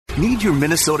Need your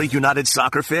Minnesota United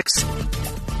soccer fix?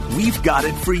 We've got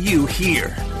it for you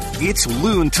here. It's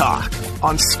Loon Talk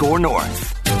on Score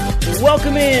North.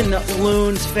 Welcome in,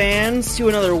 Loons fans, to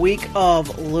another week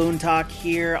of Loon Talk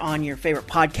here on your favorite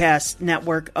podcast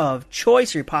network of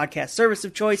choice, or your podcast service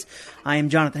of choice. I am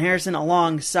Jonathan Harrison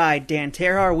alongside Dan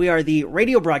Terhaar. We are the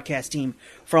radio broadcast team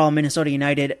for all Minnesota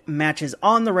United matches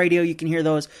on the radio. You can hear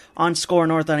those on Score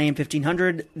North on AM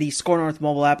 1500, the Score North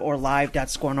mobile app, or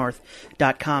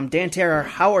live.scorenorth.com. Dan Terhaar,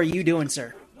 how are you doing,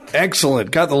 sir?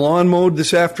 Excellent. Got the lawn mowed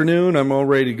this afternoon. I'm all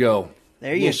ready to go.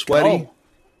 There you go. Sweaty.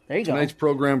 There you go. Tonight's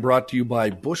program brought to you by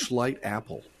Busch Light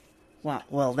Apple.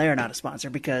 Well, they're not a sponsor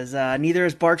because neither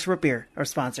is Barks Root Beer our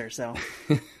sponsor. So,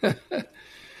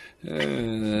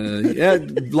 yeah,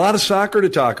 a lot of soccer to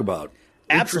talk about.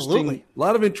 Absolutely, a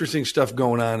lot of interesting stuff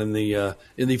going on in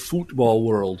the football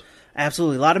world.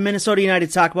 Absolutely, a lot of Minnesota United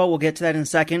to talk about. We'll get to that in a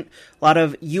second. A lot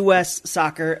of U.S.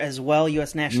 soccer as well,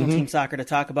 U.S. national team soccer to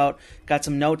talk about. Got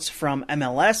some notes from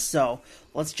MLS, so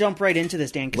let's jump right into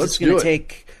this, Dan, because it's going to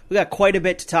take. We got quite a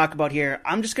bit to talk about here.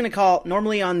 I'm just going to call.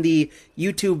 Normally on the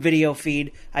YouTube video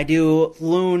feed, I do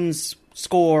Loons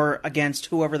score against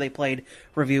whoever they played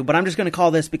review, but I'm just going to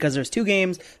call this because there's two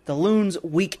games, the Loons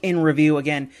week in review.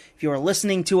 Again, if you are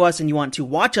listening to us and you want to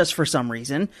watch us for some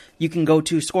reason, you can go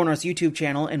to Score North's YouTube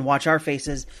channel and watch our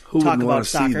faces talk about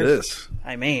soccer. See this?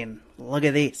 I mean, look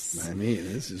at this. I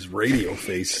mean, this is Radio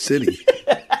Face City.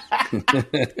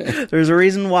 There's a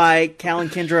reason why Cal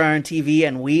and Kendra are on TV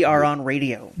and we are on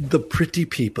radio. The pretty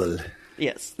people.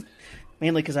 Yes.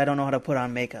 Mainly because I don't know how to put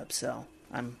on makeup, so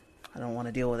I don't want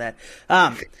to deal with that.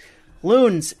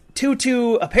 Loons,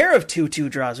 2-2, a pair of 2-2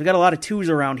 draws. We got a lot of twos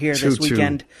around here this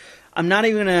weekend. I'm not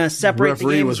even going to separate the games.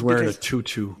 Referee was wearing a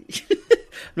tutu.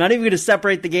 I'm not even going to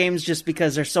separate the games just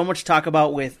because there's so much to talk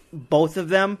about with both of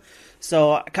them.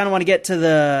 So I kind of want to get to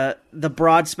the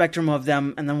broad spectrum of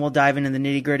them, and then we'll dive into the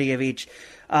nitty-gritty of each.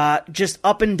 Just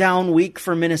up and down week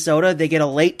for Minnesota. They get a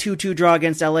late 2-2 draw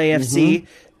against LAFC,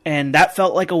 and that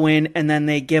felt like a win, and then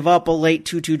they give up a late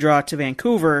 2-2 draw to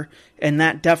Vancouver, and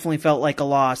that definitely felt like a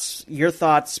loss. Your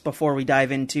thoughts before we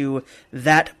dive into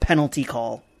that penalty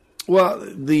call? Well,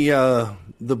 the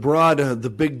broad, the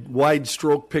big wide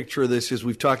stroke picture of this is,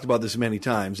 we've talked about this many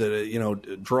times,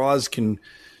 that draws can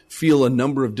feel a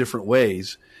number of different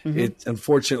ways.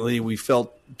 Unfortunately, we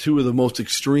felt two of the most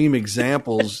extreme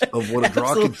examples of what a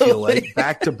draw can feel like,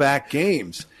 back-to-back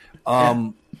games.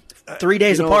 3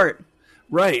 days apart.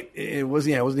 Right. It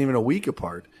wasn't even a week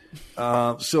apart.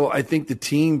 So I think the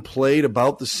team played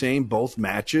about the same both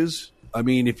matches. I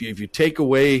mean, if you take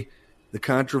away the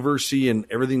controversy and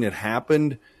everything that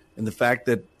happened and the fact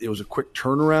that it was a quick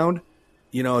turnaround,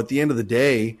 at the end of the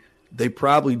day, they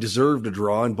probably deserved a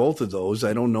draw in both of those.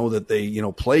 I don't know that they,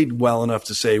 played well enough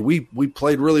to say we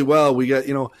played really well. We got,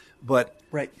 but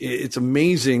right. It's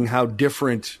amazing how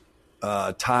different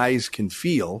ties can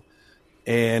feel.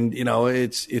 And,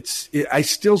 I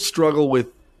still struggle with,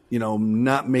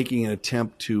 not making an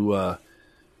attempt to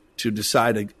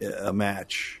decide a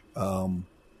match.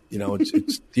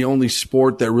 It's the only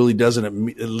sport that really doesn't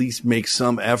at least make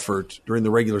some effort during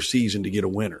the regular season to get a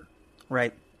winner.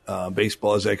 Right.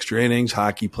 Baseball has extra innings.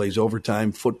 Hockey plays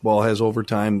overtime. Football has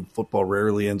overtime. Football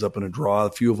rarely ends up in a draw.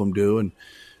 A few of them do. And,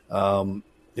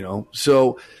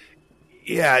 so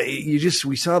yeah,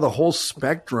 we saw the whole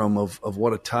spectrum of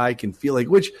what a tie can feel like,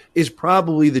 which is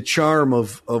probably the charm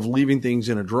of leaving things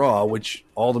in a draw, which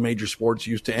all the major sports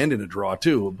used to end in a draw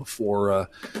too before,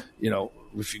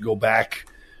 if you go back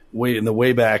in the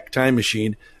way back time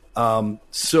machine.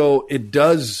 So it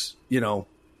does,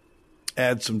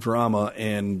 add some drama,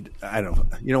 and I don't know.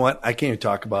 You know what? I can't even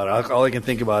talk about it. All I can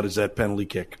think about is that penalty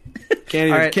kick.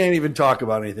 Can't even talk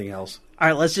about anything else. All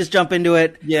right, let's just jump into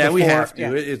it. Yeah, we have to.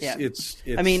 Yeah. It's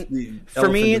I mean, the for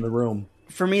me, in the room.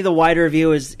 For me, the wider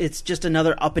view is it's just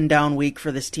another up and down week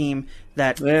for this team.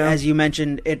 That, as you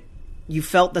mentioned, you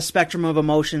felt the spectrum of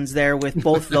emotions there with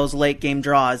both those late game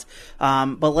draws.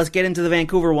 But let's get into the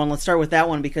Vancouver one. Let's start with that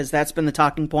one because that's been the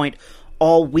talking point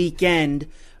all weekend.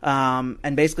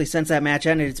 And basically since that match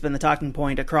ended, it's been the talking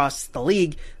point across the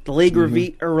league. The league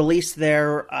released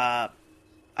their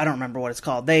I don't remember what it's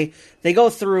called. They go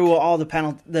through all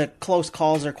the close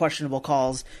calls or questionable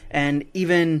calls, and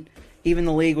even the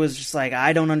league was just like,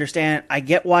 I don't understand. I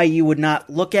get why you would not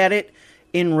look at it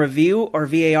in review or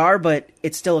VAR, but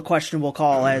it's still a questionable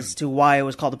call as to why it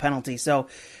was called a penalty. So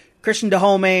Christian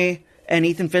Dahomey and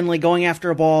Ethan Finlay going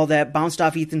after a ball that bounced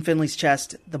off Ethan Finlay's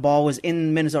chest. The ball was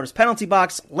in Minnesota's penalty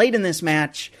box late in this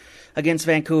match against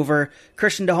Vancouver.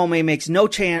 Christian Dahomey makes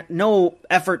no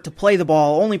effort to play the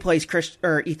ball, only plays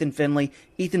Ethan Finlay.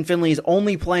 Ethan Finlay is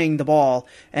only playing the ball,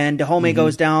 and Dahomey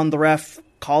goes down. The ref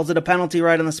calls it a penalty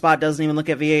right on the spot, doesn't even look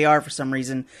at VAR for some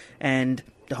reason, and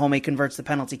Dahomey converts the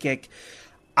penalty kick.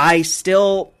 I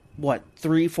still,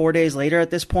 3-4 days later at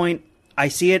this point, I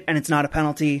see it and it's not a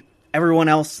penalty. Everyone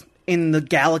else in the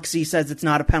galaxy says it's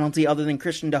not a penalty other than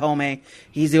Christian Dahomey.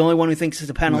 He's the only one who thinks it's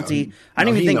a penalty. I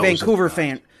don't even think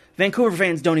Vancouver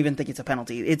fans don't even think it's a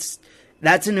penalty.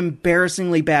 That's an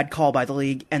embarrassingly bad call by the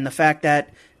league, and the fact that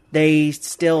they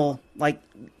still,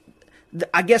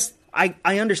 I guess I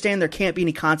understand there can't be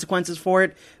any consequences for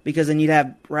it, because then you'd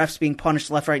have refs being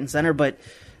punished left, right, and center, but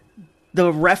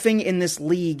the reffing in this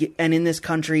league and in this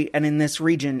country and in this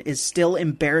region is still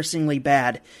embarrassingly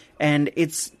bad, and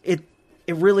it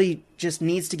really just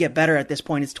needs to get better at this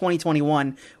point. It's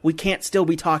 2021. We can't still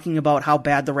be talking about how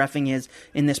bad the reffing is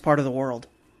in this part of the world.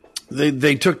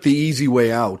 They took the easy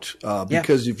way out,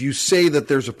 because if you say that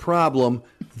there's a problem,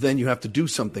 then you have to do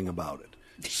something about it.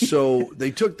 So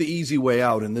they took the easy way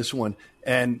out in this one,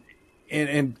 and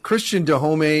Christian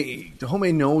Dahomey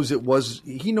knows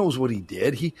he knows what he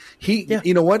did. He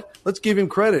You know what? Let's give him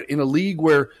credit. In a league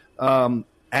where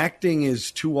acting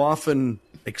is too often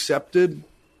accepted,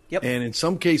 and in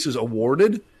some cases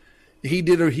awarded, he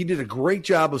did a great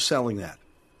job of selling that.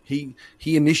 He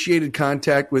initiated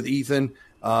contact with Ethan.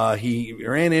 He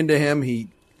ran into him. He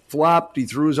flopped. He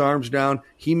threw his arms down.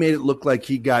 He made it look like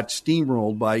he got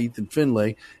steamrolled by Ethan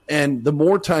Finlay. And the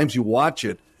more times you watch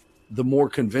it, the more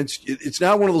convinced. It's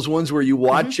not one of those ones where you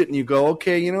watch it and you go,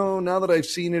 okay, now that I've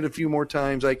seen it a few more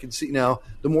times, I can see now.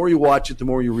 The more you watch it, the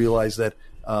more you realize that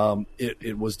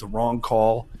it was the wrong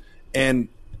call. And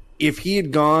if he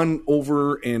had gone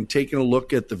over and taken a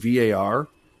look at the VAR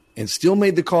and still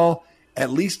made the call,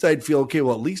 at least I'd feel, okay,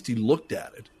 well, at least he looked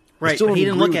at it. Right, but he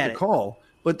didn't look at it. Call,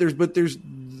 but there's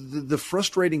the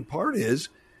frustrating part is,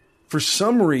 for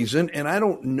some reason, and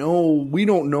we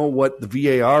don't know what the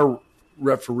VAR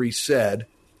referee said.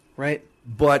 Right.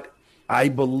 But I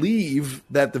believe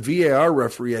that the VAR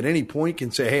referee at any point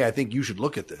can say, hey, I think you should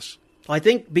look at this. Well, I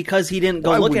think because he didn't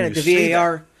go look at it, the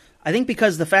VAR, I think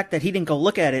because the fact that he didn't go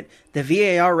look at it, the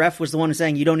VAR ref was the one who's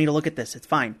saying, you don't need to look at this, it's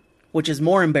fine, which is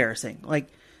more embarrassing. Like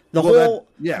the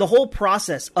whole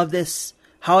process of this,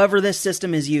 however this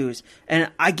system is used.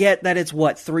 And I get that it's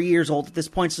 3 years old at this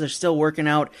point, so they're still working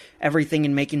out everything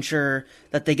and making sure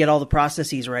that they get all the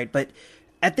processes right. But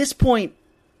at this point,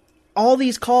 all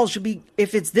these calls should be,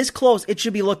 if it's this close, it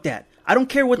should be looked at. I don't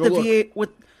care what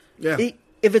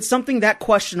if it's something that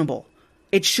questionable,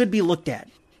 it should be looked at.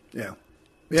 Yeah.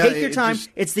 Take your time.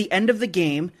 It's the end of the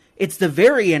game. It's the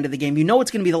very end of the game. You know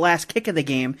it's going to be the last kick of the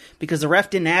game because the ref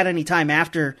didn't add any time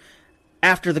after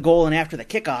the goal and after the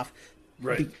kickoff.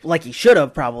 Right. Like he should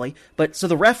have, probably. But so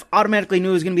the ref automatically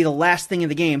knew it was going to be the last thing in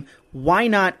the game. Why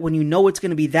not, when you know it's going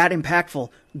to be that impactful,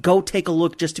 go take a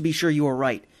look just to be sure you were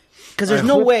right? Because there's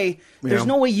no way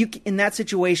you, in that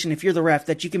situation, if you're the ref,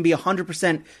 that you can be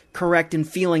 100% correct in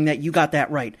feeling that you got that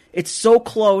right. It's so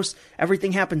close.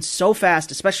 Everything happens so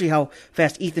fast, especially how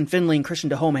fast Ethan Finlay and Christian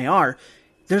Dahomey are.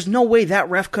 There's no way that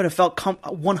ref could have felt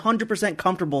 100%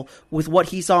 comfortable with what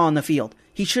he saw on the field.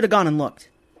 He should have gone and looked.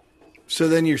 So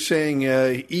then you're saying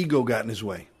ego got in his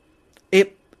way.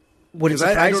 Would it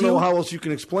surprise I don't know you? how else you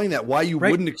can explain that. Why you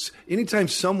wouldn't? Anytime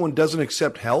someone doesn't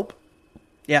accept help,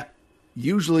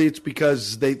 usually it's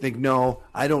because they think, no,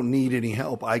 I don't need any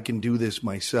help. I can do this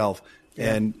myself.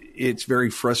 Yeah. And it's very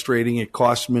frustrating. It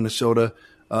costs Minnesota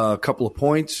a couple of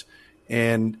points.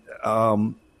 And,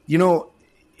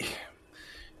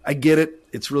 I get it.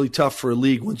 It's really tough for a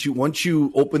league. Once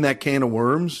you open that can of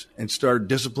worms and start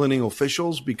disciplining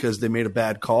officials because they made a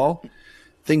bad call,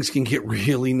 things can get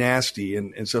really nasty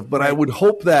and stuff. But I would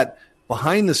hope that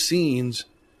behind the scenes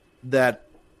that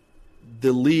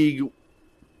the league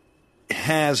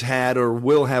has had or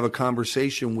will have a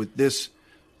conversation with this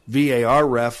VAR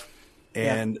ref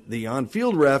and the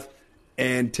on-field ref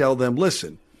and tell them,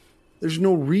 listen, there's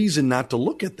no reason not to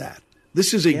look at that.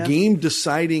 This is a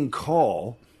game-deciding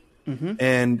call,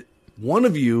 and one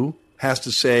of you has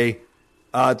to say,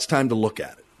 it's time to look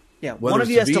at it. Yeah, one of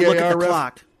you has to look at the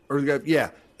clock.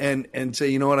 And say,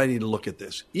 you know what, I need to look at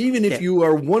this. Even if you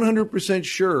are 100%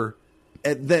 sure,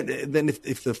 then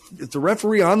if the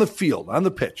referee on the field, on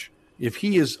the pitch, if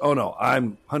he is, oh no,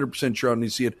 I'm 100% sure I need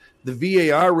to see it, the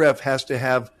VAR ref has to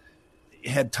have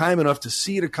had time enough to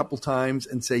see it a couple times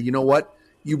and say, you know what,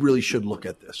 you really should look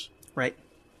at this. Right.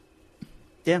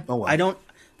 Yeah. Oh, wow.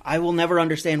 I will never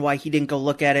understand why he didn't go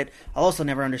look at it. I'll also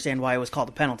never understand why it was called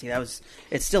a penalty. It's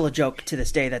still a joke to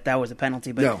this day that was a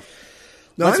penalty. But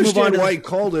no, I understand why he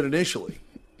called it initially.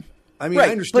 I mean, I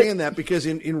understand that because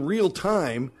in real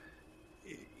time,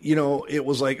 it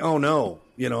was like, oh no,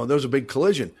 there was a big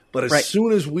collision. But as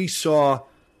soon as we saw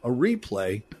a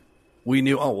replay, we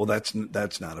knew, oh, well, that's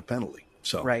not a penalty.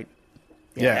 So right.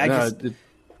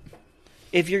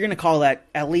 If you're going to call that,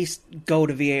 at least go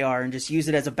to VAR and just use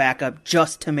it as a backup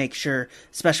just to make sure,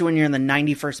 especially when you're in the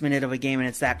 91st minute of a game and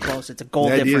it's that close. It's a goal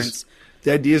difference.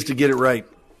 The idea is to get it right.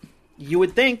 You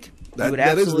would think.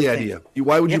 That is the idea.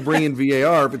 Why would you bring in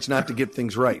VAR if it's not to get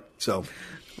things right? So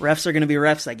refs are going to be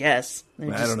refs, I guess.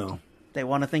 I don't know. They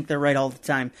want to think they're right all the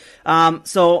time.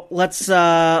 So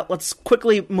let's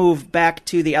quickly move back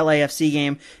to the LAFC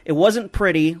game. It wasn't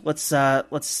pretty. Let's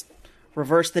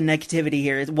reverse the negativity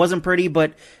here. It wasn't pretty,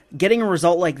 but getting a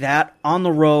result like that on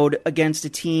the road against a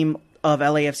team of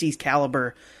LAFC's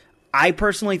caliber, I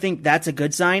personally think that's a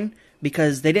good sign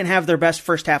because they didn't have their best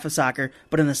first half of soccer,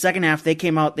 but in the second half they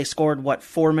came out, they scored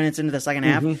 4 minutes into the second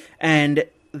half, and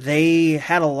they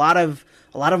had a lot of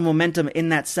momentum in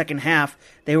that second half.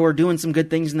 They were doing some good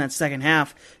things in that second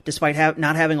half, despite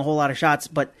not having a whole lot of shots,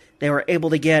 but they were able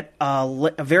to get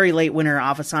a very late winner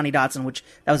off Hassani Dotson, which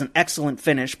that was an excellent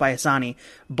finish by Hassani.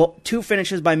 Two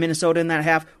finishes by Minnesota in that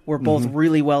half were both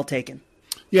really well taken.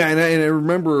 Yeah, and I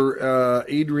remember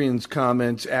Adrian's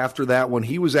comments after that one.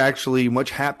 He was actually much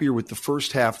happier with the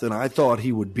first half than I thought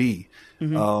he would be.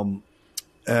 And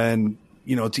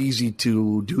it's easy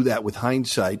to do that with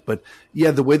hindsight. But, yeah,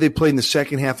 the way they played in the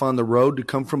second half on the road to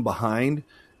come from behind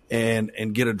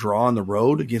and get a draw on the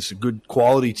road against a good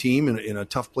quality team in a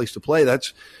tough place to play,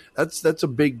 that's a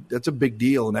big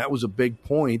deal, and that was a big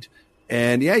point.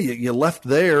 And, yeah, you left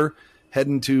there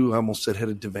heading to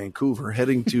Vancouver,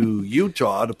 heading to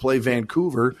Utah to play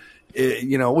Vancouver,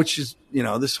 which is,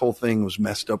 this whole thing was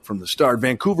messed up from the start.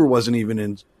 Vancouver wasn't even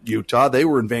in Utah. They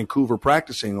were in Vancouver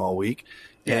practicing all week.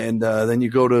 And then you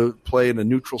go to play in a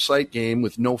neutral site game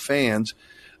with no fans.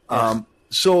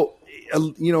 So,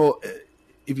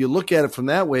 if you look at it from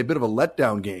that way, a bit of a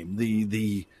letdown game.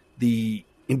 The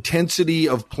intensity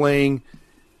of playing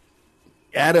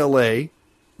at LA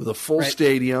with a full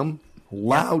stadium,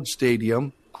 loud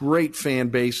stadium, great fan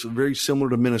base, very similar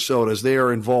to Minnesota's. They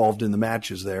are involved in the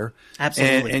matches there.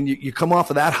 Absolutely. And you come off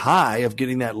of that high of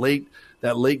getting that late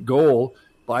goal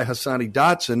by Hassani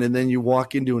Dotson, and then you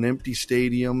walk into an empty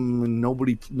stadium and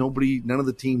none of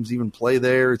the teams even play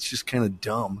there. It's just kind of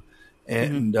dumb.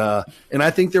 And and I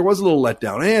think there was a little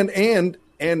letdown.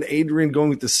 And Adrian going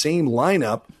with the same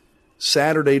lineup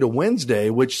Saturday to Wednesday,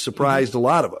 which surprised a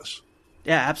lot of us.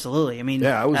 Yeah, absolutely. I mean,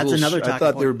 that's another talking I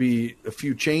thought point. there would be a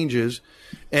few changes,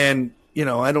 and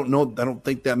I don't know. I don't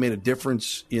think that made a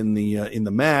difference in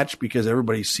the match because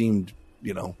everybody seemed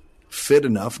fit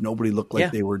enough. Nobody looked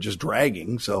like they were just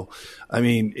dragging. So, I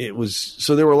mean, there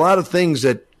were a lot of things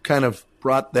that kind of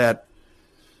brought that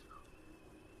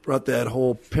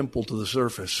whole pimple to the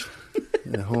surface,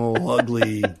 that whole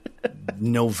ugly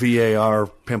no VAR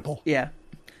pimple. Yeah.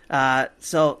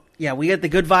 We get the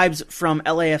good vibes from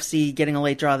LAFC getting a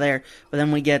late draw there, but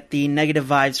then we get the negative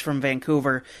vibes from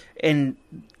Vancouver. And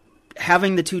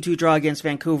having the 2-2 draw against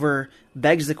Vancouver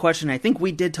begs the question, I think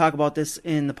we did talk about this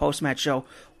in the post-match show,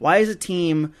 why is a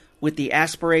team with the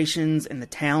aspirations and the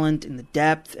talent and the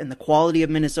depth and the quality of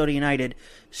Minnesota United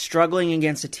struggling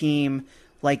against a team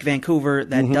like Vancouver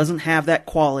that doesn't have that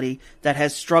quality, that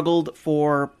has struggled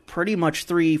for pretty much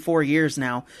 3-4 years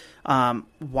now?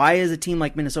 Why is a team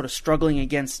like Minnesota struggling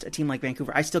against a team like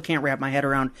Vancouver? I still can't wrap my head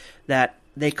around that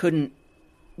they couldn't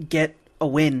get a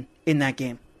win in that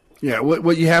game. Yeah,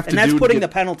 what you have to do, and that's putting the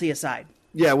penalty aside.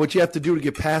 Yeah, what you have to do to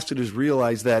get past it is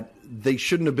realize that they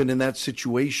shouldn't have been in that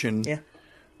situation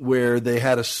where they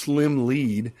had a slim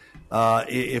lead.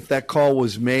 If that call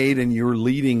was made and you're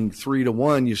leading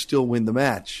 3-1, you still win the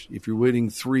match. If you're winning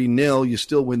 3-0, you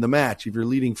still win the match. If you're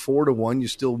leading 4-1, you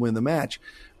still win the match.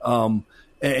 And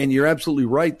you're absolutely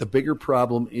right. The bigger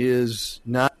problem is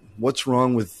not what's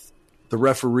wrong with the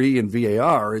referee and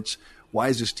VAR. It's why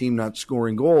is this team not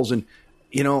scoring goals? And,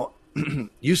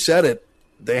 you said it.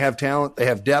 They have talent. They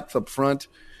have depth up front.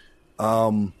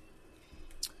 And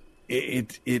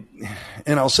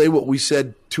I'll say what we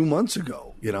said 2 months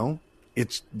ago,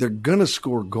 they're going to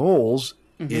score goals.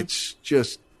 It's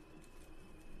just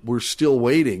we're still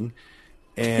waiting.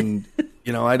 And,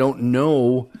 I don't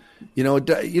know.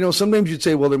 Sometimes you'd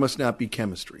say, well, there must not be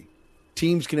chemistry.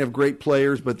 Teams can have great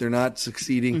players, but they're not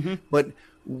succeeding. But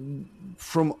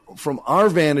from our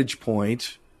vantage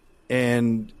point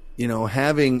and,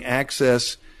 having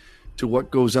access to what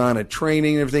goes on at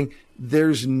training and everything,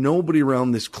 there's nobody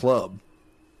around this club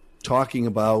talking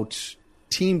about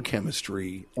team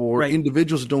chemistry or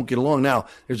individuals that don't get along. Now,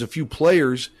 there's a few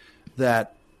players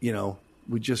that,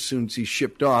 we just soon see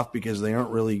shipped off because they aren't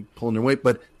really pulling their weight.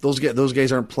 But those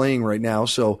guys aren't playing right now,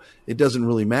 so it doesn't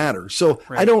really matter. So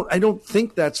right. I don't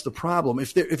think that's the problem.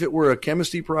 If it were a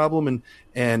chemistry problem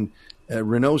and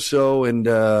Reynoso and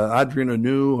Adrien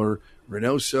Anu or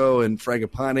Reynoso and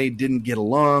Fragapane didn't get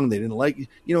along, they didn't like,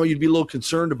 you'd be a little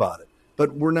concerned about it.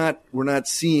 But we're not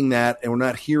seeing that, and we're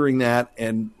not hearing that,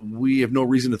 and we have no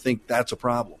reason to think that's a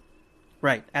problem.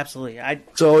 Right, absolutely.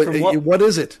 What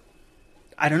is it?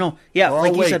 I don't know. Yeah,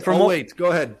 you said. Wait.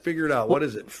 Go ahead. Figure it out. What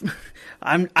is it?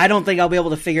 I don't think I'll be able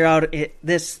to figure out that in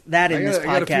this podcast. I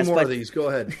got a few more of these. Go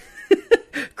ahead.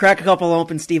 Crack a couple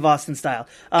open Steve Austin style.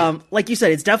 Like you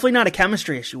said, it's definitely not a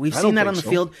chemistry issue. We've seen that on the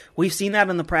field. We've seen that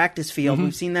on the practice field. Mm-hmm.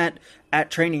 We've seen that at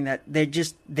training, that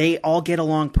they all get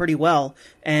along pretty well.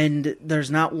 And there's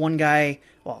not one guy,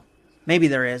 well, maybe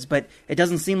there is, but it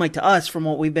doesn't seem like to us from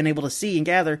what we've been able to see and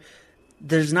gather,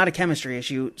 there's not a chemistry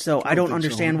issue. So I don't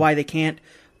understand why they can't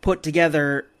put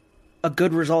together a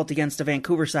good result against a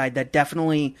Vancouver side that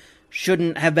definitely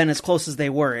shouldn't have been as close as they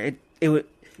were.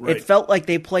 It felt like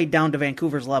they played down to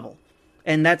Vancouver's level.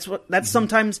 And that's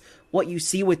sometimes what you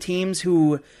see with teams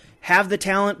who have the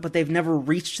talent, but they've never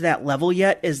reached that level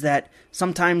yet, is that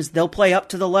sometimes they'll play up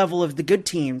to the level of the good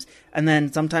teams, and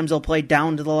then sometimes they'll play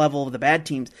down to the level of the bad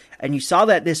teams. And you saw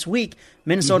that this week.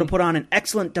 Minnesota put on an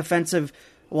excellent defensive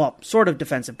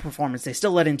performance. They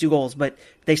still let in 2 goals, but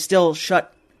they still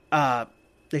shut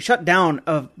down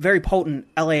a very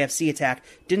potent LAFC attack.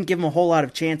 Didn't give them a whole lot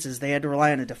of chances. They had to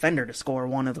rely on a defender to score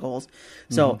one of the goals.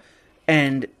 So,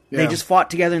 they just fought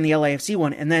together in the LAFC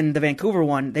one. And then the Vancouver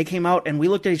one, they came out and we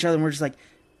looked at each other and we're just like,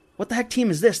 what the heck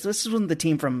team is this? This isn't the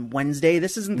team from Wednesday.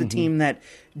 This isn't the team that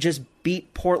just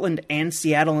beat Portland and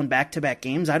Seattle in back-to-back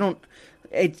games.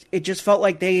 It just felt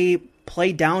like they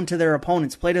played down to their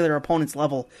opponents, play to their opponent's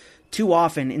level too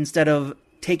often instead of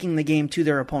taking the game to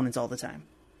their opponents all the time.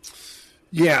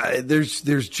 Yeah, there's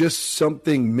just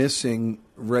something missing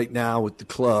right now with the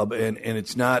club, and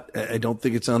it's not. I don't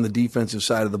think it's on the defensive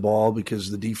side of the ball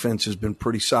because the defense has been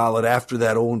pretty solid. After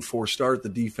that 0-4 start, the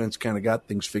defense kind of got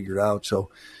things figured out. So,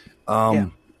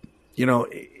 and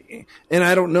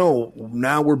I don't know.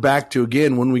 Now we're back to,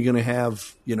 again, when we're going to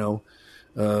have, Unu,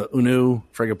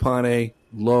 Fragapane,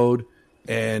 Lode,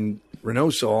 and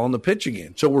Reynoso all on the pitch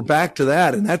again. So we're back to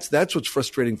that, and that's what's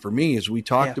frustrating for me is we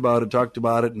talked about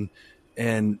it,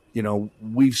 and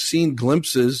we've seen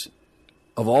glimpses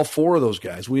of all 4 of those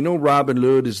guys. We know Robin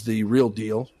Lod is the real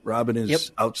deal. Robin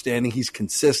is outstanding. He's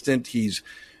consistent. He's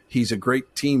a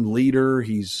great team leader.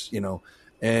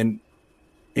 And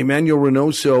Emmanuel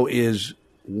Reynoso is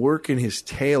working his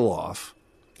tail off.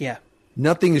 Yeah.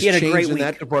 Nothing has changed in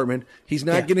that department. He's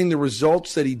not getting the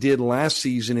results that he did last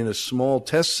season in a small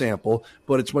test sample,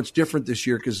 but it's much different this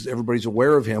year because everybody's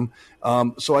aware of him.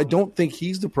 So I don't think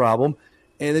he's the problem.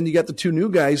 And then you got the 2 new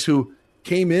guys who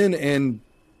came in and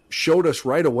showed us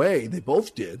right away. They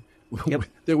both did. Yep.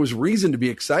 There was reason to be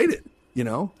excited,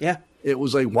 Yeah. It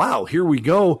was like, wow, here we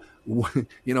go.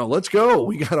 Let's go.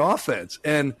 We got offense.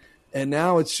 And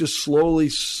now it's just slowly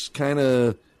kind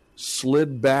of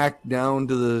slid back down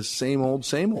to the same old.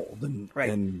 And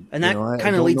that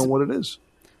kind of leads, know what it is.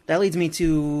 That leads me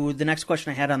to the next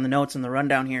question I had on the notes and the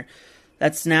rundown here.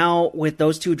 That's now, with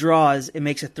those 2 draws, it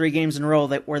makes it 3 games in a row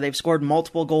where they've scored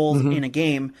multiple goals in a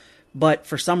game. But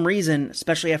for some reason,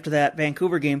 especially after that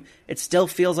Vancouver game, it still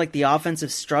feels like the offense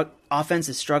is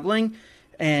struggling.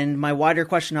 And my wider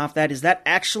question off that, is that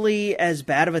actually as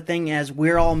bad of a thing as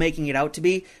we're all making it out to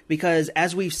be? Because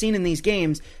as we've seen in these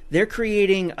games, they're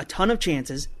creating a ton of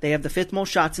chances. They have the 5th most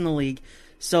shots in the league.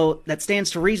 So that stands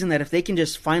to reason that if they can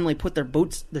just finally put their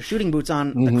shooting boots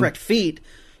on the correct feet,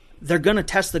 they're going to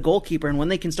test the goalkeeper, and when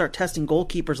they can start testing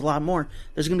goalkeepers a lot more,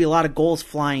 there's going to be a lot of goals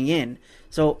flying in.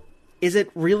 So is it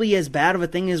really as bad of a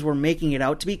thing as we're making it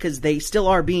out to be? Because they still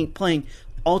are playing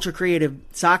ultra-creative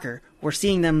soccer. We're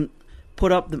seeing them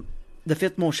put up the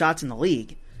 5th most shots in the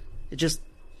league. They just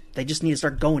need to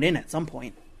start going in at some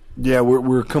point. Yeah,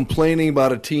 we're complaining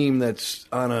about a team that's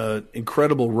on an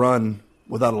incredible run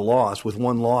without a loss, with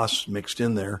 1 loss mixed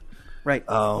in there. Right,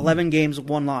 11 games,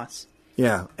 1 loss.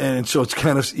 Yeah, and so it's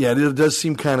kind of it does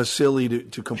seem kind of silly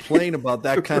to complain about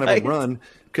that kind of a run,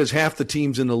 because half the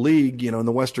teams in the league, in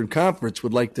the Western Conference,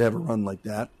 would like to have a run like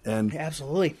that, and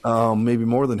absolutely, maybe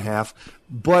more than half.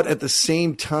 But at the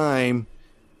same time,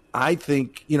 I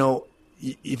think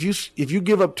if you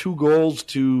give up 2 goals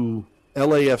to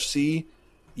LAFC,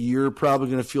 you're probably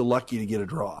going to feel lucky to get a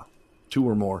draw, 2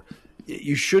 or more.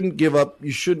 You shouldn't give up.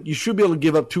 You should be able to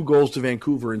give up 2 goals to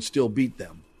Vancouver and still beat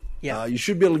them. Yeah, you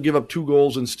should be able to give up 2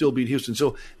 goals and still beat Houston.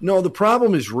 So, no, the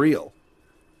problem is real.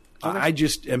 Okay. I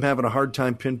just am having a hard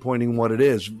time pinpointing what it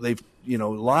is. a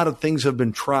lot of things have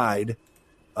been tried.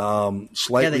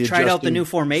 Slightly, yeah, they tried out the new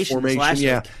formation last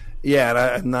week.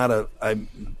 Yeah, and I'm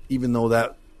even though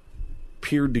that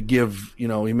appeared to give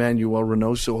Emmanuel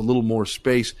Reynoso a little more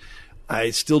space,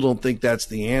 I still don't think that's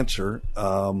the answer.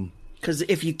 Because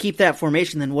if you keep that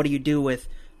formation, then what do you do with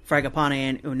Fragapane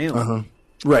and Unu?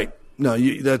 Right. No,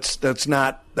 that's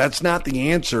not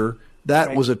the answer.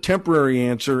 That was a temporary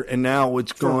answer, and now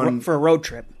it's gone for a road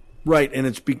trip. Right, and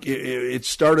it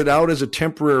started out as a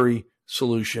temporary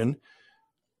solution.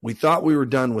 We thought we were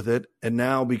done with it, and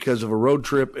now because of a road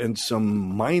trip and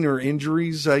some minor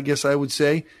injuries, I guess I would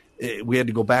say, we had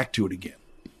to go back to it again.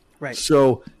 Right.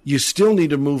 So you still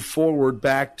need to move forward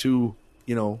back to,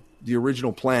 the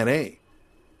original plan A.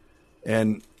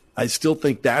 And I still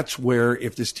think that's where,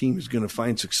 if this team is going to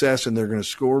find success and they're going to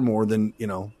score more than,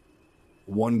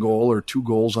 1 goal or 2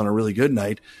 goals on a really good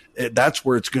night, that's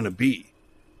where it's going to be.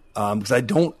 Because I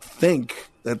don't think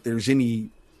that there's any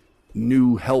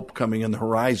new help coming on the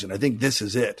horizon. I think this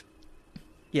is it.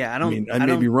 Yeah, I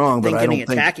may be wrong, but I don't think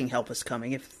attacking help is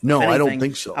coming. I don't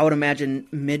think so. I would imagine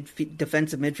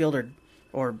defensive midfield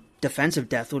or defensive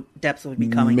depth would be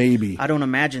coming. Maybe. I don't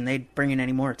imagine they'd bring in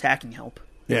any more attacking help.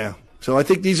 Yeah. So I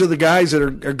think these are the guys that are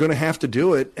going to have to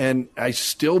do it, and I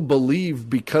still believe,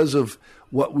 because of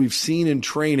what we've seen in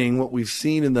training, what we've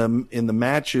seen in the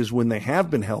matches when they have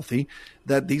been healthy,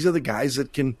 that these are the guys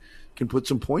that can put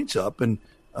some points up. And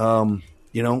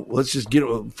let's just get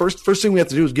first thing we have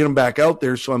to do is get them back out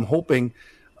there. So I'm hoping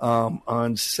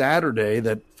on Saturday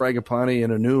that Fragapane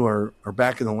and Anu are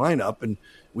back in the lineup and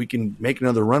we can make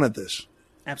another run at this.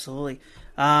 Absolutely.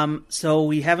 So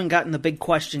we haven't gotten the big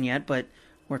question yet, but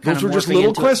we're kind of those were just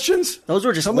little questions. Those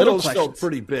were just Some little of those questions. felt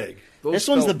pretty big. This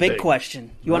one's the big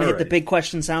question. You want to hit the big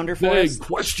question sounder for us? Big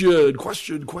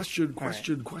question.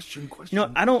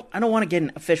 I don't want to get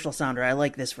an official sounder. I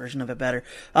like this version of it better.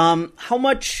 How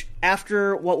much,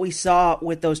 after what we saw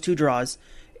with those 2 draws,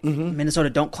 Minnesota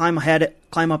don't climb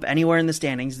up anywhere in the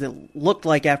standings? That looked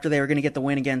like, after they were going to get the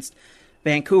win against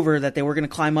Vancouver, that they were going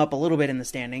to climb up a little bit in the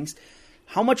standings.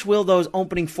 How much will those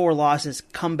opening 4 losses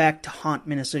come back to haunt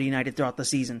Minnesota United throughout the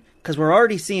season? Because we're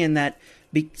already seeing that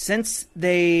since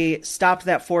they stopped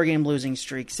that 4-game losing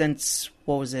streak, since,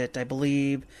 I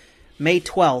believe, May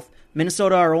 12th,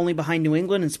 Minnesota are only behind New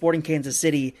England and Sporting Kansas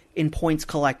City in points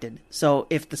collected. So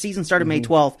if the season started May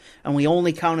 12th and we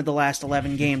only counted the last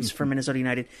 11 games for Minnesota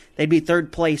United, they'd be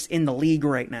 3rd place in the league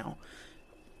right now.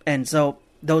 And so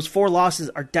those 4 losses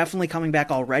are definitely coming back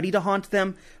already to haunt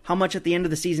them. How much at the end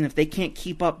of the season, if they can't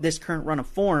keep up this current run of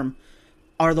form,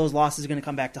 are those losses going to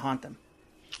come back to haunt them?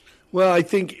 Well, I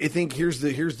think here's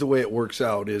the way it works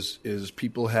out is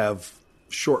people have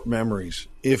short memories.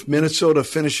 If Minnesota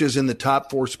finishes in the top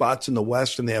 4 spots in the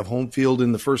West and they have home field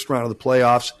in the first round of the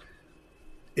playoffs,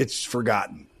 it's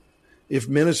forgotten. If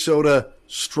Minnesota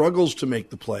struggles to make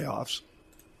the playoffs,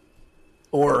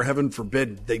 or heaven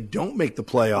forbid they don't make the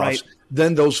playoffs,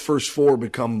 then those first 4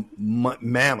 become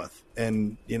mammoth,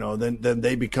 and then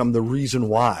they become the reason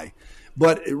why.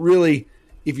 But really,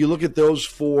 if you look at those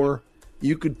 4,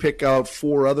 you could pick out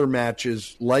 4 other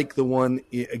matches like the one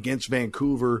against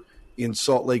Vancouver in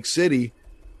Salt Lake City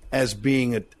as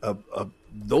being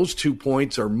those 2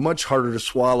 points are much harder to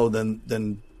swallow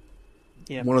than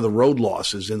one of the road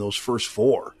losses in those first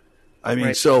 4. I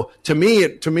mean, so to me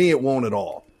it won't at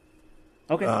all.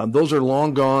 Okay, those are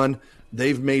long gone.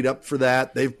 They've made up for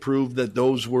that. They've proved that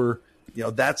those were,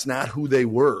 that's not who they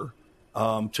were.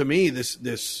 To me,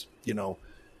 this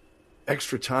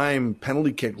extra time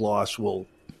penalty kick loss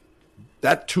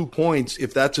that 2 points,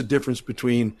 if that's a difference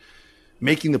between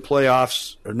making the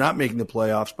playoffs or not making the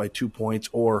playoffs by 2 points,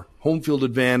 or home field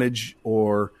advantage,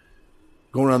 or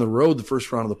going on the road the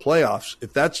first round of the playoffs,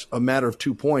 if that's a matter of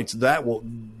 2 points,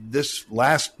 this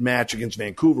last match against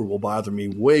Vancouver will bother me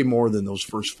way more than those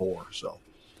first 4. So,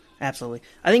 absolutely.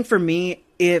 I think for me,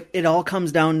 it all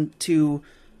comes down to,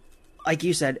 like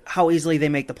you said, how easily they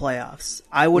make the playoffs.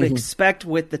 I would expect,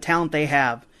 with the talent they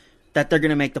have, that they're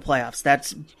going to make the playoffs.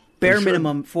 That's bare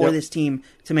minimum for this team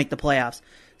to make the playoffs.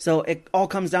 So it all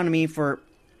comes down to me for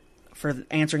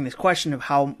answering this question of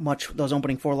how much those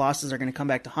opening 4 losses are going to come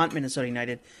back to haunt Minnesota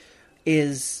United,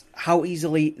 is how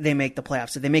easily they make the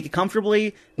playoffs. If they make it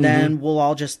comfortably, then we'll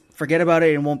all just forget about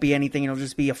it and won't be anything. It'll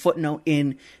just be a footnote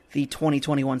in the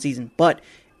 2021 season. But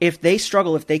if they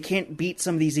struggle, if they can't beat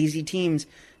some of these easy teams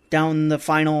down the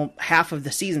final half of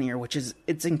the season here,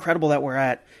 it's incredible that we're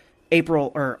at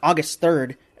August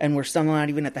 3rd and we're still not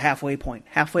even at the halfway point.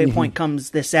 Halfway point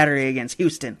comes this Saturday against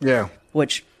Houston. Yeah.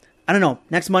 Which, I don't know,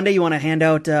 next Monday you want to hand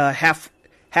out half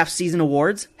season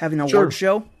awards, have an award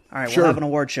show? All right, we'll have an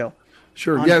award show.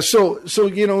 Sure. Yeah. So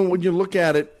when you look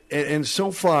at it, and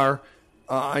so far,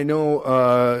 I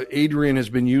know Adrian has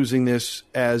been using this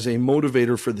as a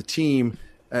motivator for the team.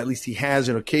 At least he has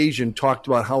on occasion talked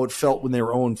about how it felt when they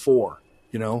were 0-4.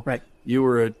 Right. You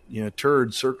were a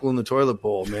turd circling the toilet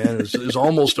bowl, man. It was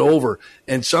almost over,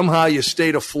 and somehow you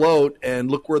stayed afloat.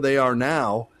 And look where they are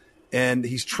now. And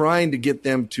he's trying to get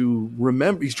them to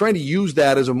remember. He's trying to use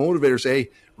that as a motivator. Say, hey,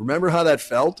 remember how that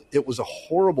felt? It was a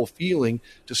horrible feeling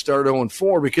to start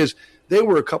 0-4 because they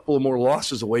were a couple of more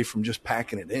losses away from just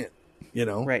packing it in.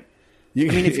 Right.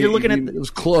 If you're looking at it was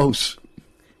close.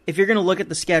 If you're going to look at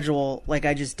the schedule like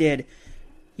I just did,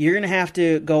 you're going to have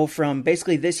to go from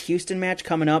basically this Houston match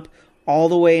coming up all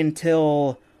the way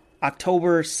until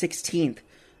October 16th.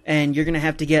 And you're going to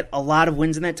have to get a lot of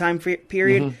wins in that time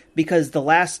period because the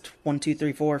last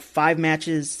 5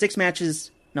 matches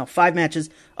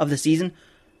of the season,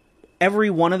 every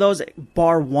one of those,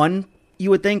 bar one, you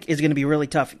would think is going to be really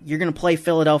tough. You're going to play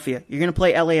Philadelphia. You're going to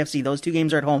play LAFC. Those 2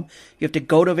 games are at home. You have to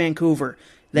go to Vancouver.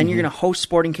 Then you're going to host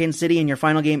Sporting Kansas City, and your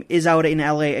final game is out in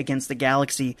LA against the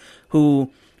Galaxy,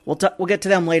 who we'll get to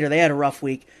them later. They had a rough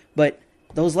week, but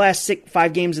those last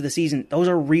 5 games of the season, those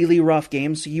are really rough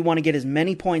games. So you want to get as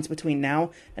many points between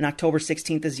now and October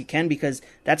 16th as you can because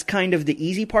that's kind of the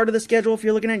easy part of the schedule if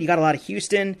you're looking at it. You got a lot of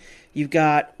Houston. You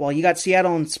got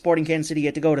Seattle and Sporting Kansas City. You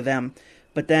have to go to them.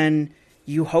 But then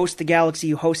you host the Galaxy.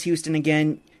 You host Houston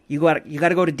again. You got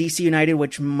to go to DC United,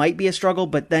 which might be a struggle,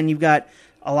 but then you've got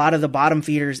a lot of the bottom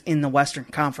feeders in the Western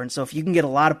Conference. So if you can get a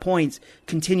lot of points,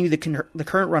 continue the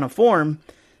current run of form,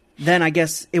 then I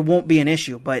guess it won't be an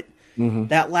issue. But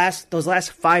those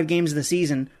last 5 games of the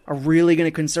season are really going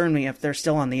to concern me if they're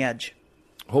still on the edge.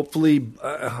 Hopefully,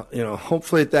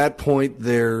 hopefully at that point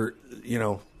they're,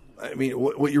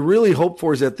 what you really hope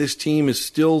for is that this team is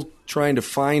still trying to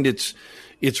find its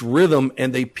rhythm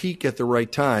and they peak at the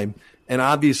right time. And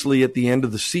obviously at the end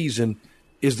of the season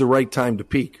is the right time to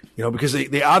peak, because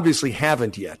they obviously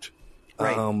haven't yet.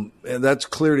 Right. And that's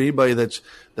clear to anybody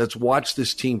that's watched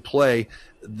this team play.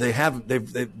 They've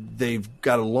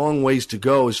got a long ways to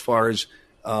go as far as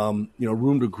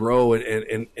room to grow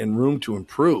and room to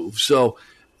improve. So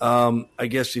I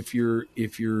guess if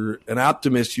you're an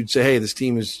optimist, you'd say, hey, this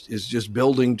team is just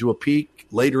building to a peak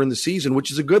later in the season, which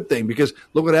is a good thing because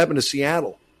look what happened to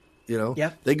Seattle.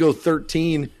 They go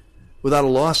 13 without a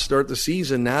loss to start the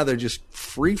season. Now they're just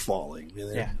free falling.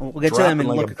 We'll get to them in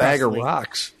like a bag of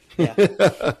rocks. Yeah.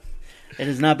 It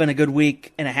has not been a good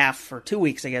week and a half, or 2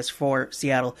 weeks, I guess, for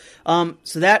Seattle.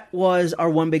 So that was our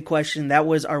one big question. That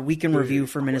was our weekend review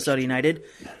for Minnesota United.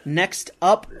 Next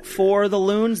up for the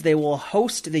Loons, they will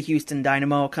host the Houston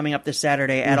Dynamo coming up this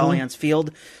Saturday at Allianz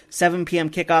Field. 7 p.m.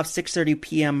 kickoff, 6:30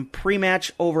 p.m.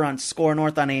 pre-match over on Score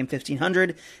North on AM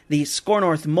 1500, the Score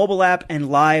North mobile app, and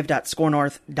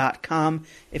live.scorenorth.com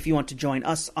if you want to join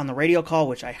us on the radio call,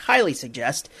 which I highly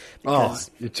suggest because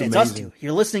it's us two.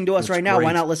 You're listening to us right now. Great.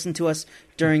 Why not listen to us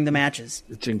during the matches?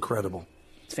 It's incredible.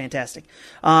 It's fantastic.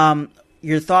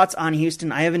 Your thoughts on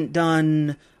Houston? I haven't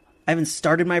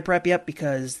started my prep yet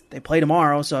because they play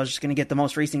tomorrow, so I was just going to get the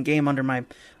most recent game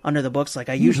under the books like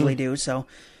I usually do. So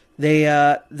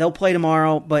they'll play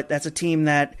tomorrow, but that's a team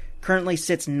that currently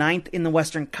sits 9th in the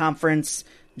Western Conference.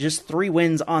 Just 3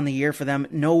 wins on the year for them.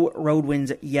 No road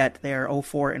wins yet. They are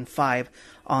 0-4-5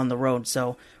 on the road.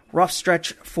 So rough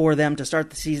stretch for them to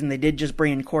start the season. They did just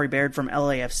bring in Corey Baird from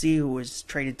LAFC, who was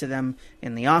traded to them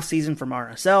in the offseason from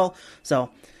RSL.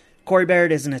 So Corey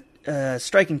Baird is a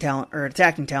striking talent or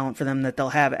attacking talent for them that they'll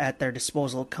have at their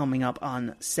disposal coming up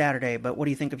on Saturday. But what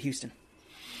do you think of Houston?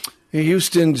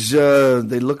 Houston's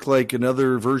they look like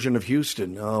another version of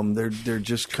Houston. They're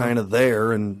just kind of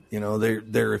there, and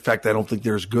they're in fact I don't think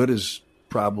they're as good as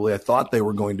probably I thought they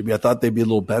were going to be. I thought they'd be a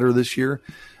little better this year.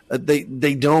 They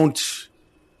don't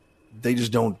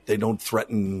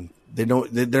threaten.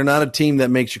 They're not a team that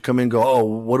makes you come in and go, oh,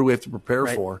 what do we have to prepare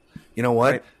for? You know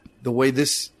what? Right. The way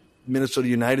this Minnesota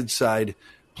United side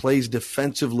plays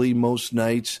defensively most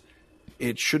nights,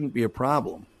 it shouldn't be a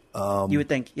problem. You would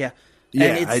think, yeah.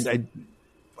 Yeah,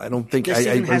 I don't think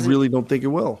I really don't think it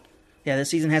will. Yeah, this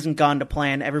season hasn't gone to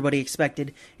plan. Everybody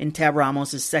expected in Tab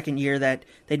Ramos' second year that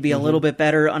they'd be a little bit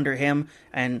better under him,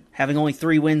 and having only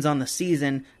 3 wins on the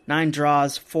season, 9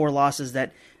 draws, 4 losses,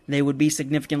 that they would be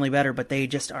significantly better, but they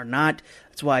just are not.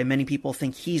 That's why many people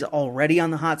think he's already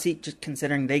on the hot seat, just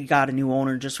considering they got a new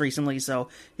owner just recently. So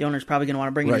the owner's probably going to want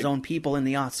to bring in his own people in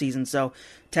the offseason. So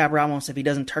Tab Ramos, if he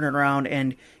doesn't turn it around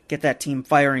and get that team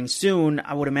firing soon,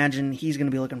 I would imagine he's going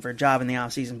to be looking for a job in the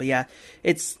offseason. But yeah,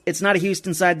 it's not a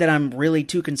Houston side that I'm really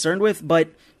too concerned with. But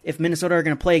if Minnesota are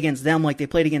going to play against them like they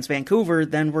played against Vancouver,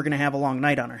 then we're going to have a long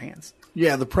night on our hands.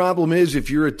 Yeah, the problem is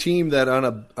if you're a team that on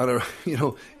a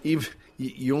even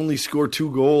you only score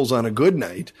 2 goals on a good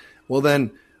night, well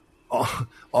then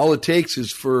all it takes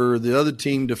is for the other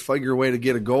team to figure a way to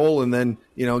get a goal and then,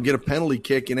 get a penalty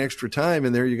kick in extra time,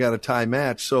 and there you got a tie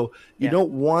match. So you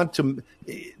don't want to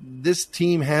 – this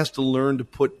team has to learn to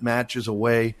put matches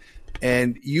away.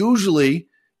 And usually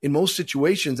in most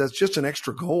situations that's just an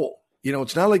extra goal.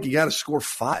 It's not like you got to score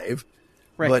 5,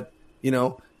 but,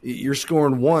 you're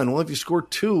scoring 1. Well, if you score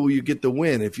 2, you get the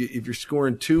win. If you're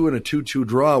scoring 2 in a 2-2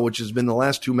 draw, which has been the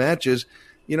last 2 matches,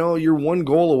 you're 1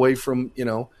 goal away from,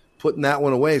 putting that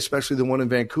one away, especially the one in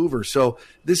Vancouver. So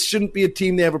this shouldn't be a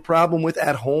team they have a problem with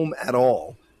at home at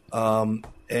all.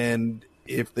 And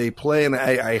if they play, and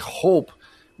I hope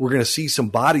we're going to see some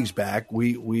bodies back.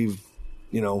 We've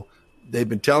they've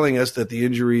been telling us that the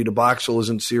injury to Boxall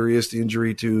isn't serious. The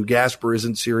injury to Gasper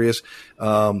isn't serious.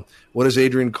 What does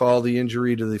Adrian call the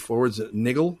injury to the forwards?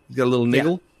 Niggle? He's got a little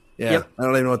niggle? Yeah. Yep. I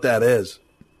don't even know what that is.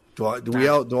 Do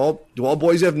all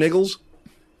boys have niggles?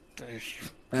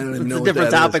 I don't even know it's a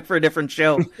different topic for a different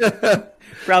show.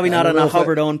 Probably not on a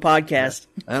Hubbard-owned podcast.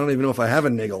 I don't even know if I have a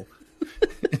niggle.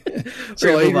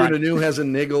 So Adrian Anu has a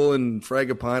niggle, and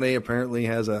Fragapane apparently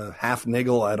has a half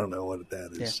niggle. I don't know what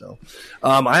that is. Yeah. So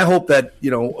I hope that,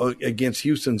 against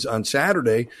Houston on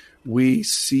Saturday, we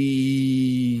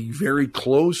see very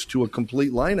close to a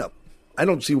complete lineup. I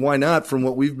don't see why not from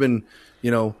what we've been,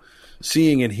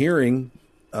 seeing and hearing.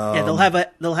 They'll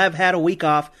have had a week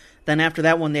off. Then after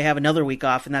that one, they have another week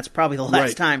off, and that's probably the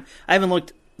last time. I haven't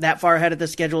looked that far ahead of the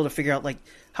schedule to figure out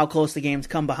how close the games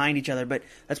come behind each other, but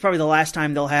that's probably the last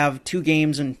time they'll have 2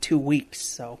 games in 2 weeks.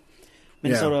 So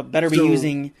Minnesota better be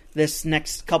using these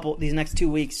next 2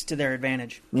 weeks to their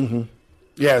advantage. Mm-hmm.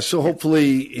 Yeah, so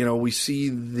hopefully we see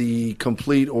the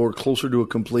complete or closer to a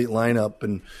complete lineup,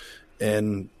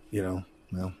 and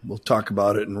we'll talk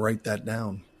about it and write that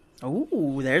down.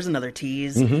 Oh, there's another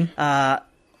tease. Mm-hmm.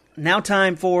 Now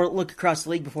time for Look Across the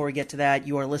League. Before we get to that,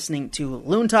 you are listening to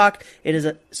Loon Talk. It is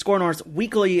a Score North's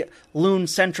weekly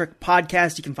Loon-centric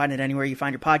podcast. You can find it anywhere you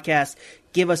find your podcast.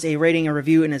 Give us a rating, a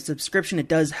review, and a subscription. It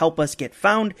does help us get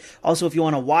found. Also, if you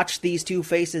want to watch these two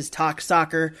faces talk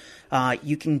soccer,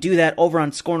 you can do that over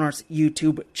on Score North's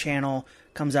YouTube channel.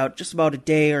 Comes out just about a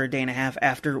day or a day and a half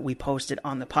after we post it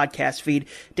on the podcast feed.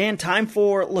 Dan, time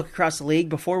for Look Across the League.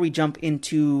 Before we jump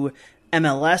into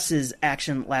MLS's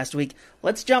action last week,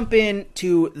 let's jump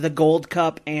into the Gold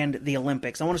Cup and the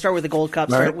Olympics. I want to start with the Gold Cup,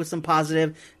 start with some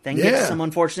positive, then get to some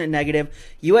unfortunate negative.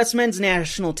 U.S. men's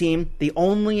national team, the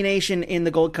only nation in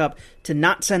the Gold Cup to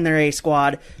not send their A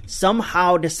squad,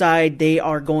 somehow decide they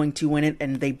are going to win it,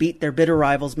 and they beat their bitter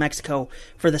rivals, Mexico,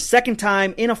 for the second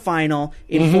time in a final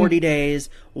in 40 days.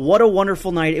 What a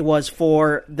wonderful night it was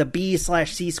for the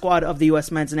B/C squad of the U.S.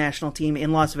 men's national team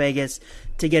in Las Vegas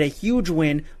to get a huge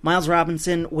win. Miles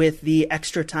Robinson with the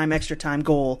extra time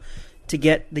goal to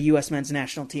get the U.S. men's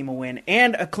national team a win,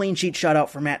 and a clean sheet shutout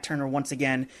for Matt Turner once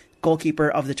again, goalkeeper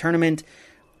of the tournament.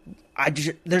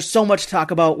 There's so much to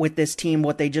talk about with this team,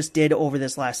 what they just did over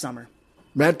this last summer.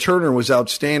 Matt Turner was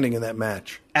outstanding in that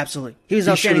match. Absolutely. He was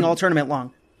outstanding all tournament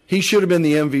long. He should have been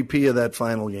the MVP of that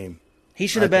final game. He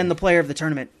should have been the player of the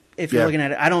tournament if you're looking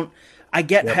at it. I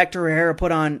get Hector Herrera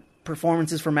put on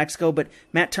performances for Mexico, but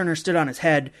Matt Turner stood on his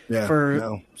head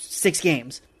for 6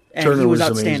 games, and Turner he was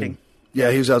outstanding. Amazing.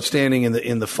 Yeah, he was outstanding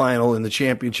in the final, in the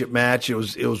championship match. It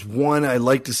was one I'd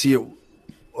like to see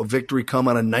a victory come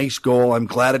on a nice goal. I'm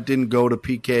glad it didn't go to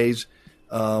PKs.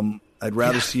 I'd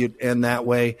rather see it end that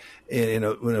way in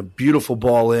a beautiful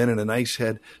ball in and a nice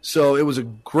head. So it was a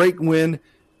great win.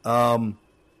 Are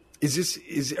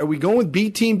we going with B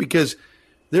team? Because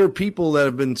there are people that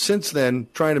have been since then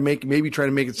trying to make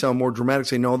it sound more dramatic.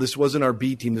 Say, no, this wasn't our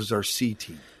B team. This is our C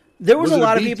team. There was a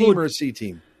lot of people team or a C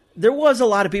team. There was a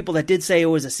lot of people that did say it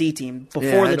was a C team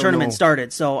before the tournament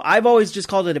started. So I've always just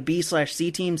called it a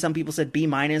B/C team. Some people said B-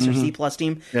 or C+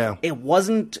 team. Yeah. It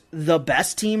wasn't the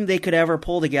best team they could ever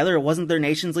pull together. It wasn't their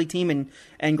Nations League team.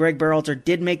 And Greg Berhalter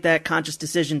did make that conscious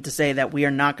decision to say that we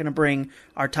are not going to bring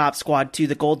our top squad to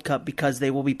the Gold Cup because they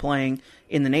will be playing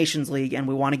in the Nations League, and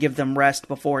we want to give them rest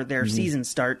before their seasons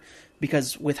start.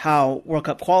 Because with how World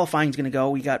Cup qualifying is going to go,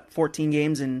 we got 14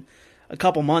 games in a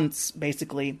couple months,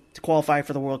 basically, to qualify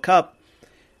for the World Cup.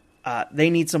 They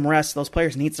need some rest. Those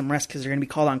players need some rest because they're going to be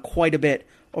called on quite a bit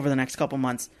over the next couple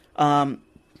months.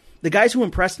 The guys who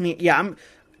impressed me, to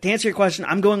answer your question,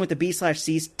 I'm going with the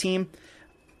B/C team.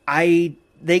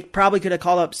 They probably could have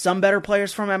called up some better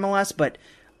players from MLS, but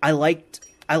I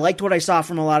liked what I saw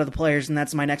from a lot of the players, and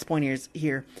that's my next point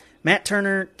here. Matt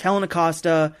Turner, Kellen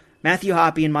Acosta, Matthew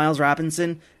Hoppe, and Miles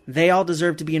Robinson, they all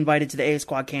deserve to be invited to the A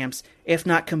squad camps, if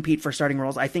not compete for starting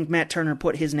roles. I think Matt Turner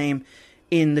put his name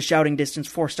in the shouting distance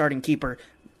for starting keeper,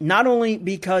 not only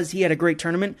because he had a great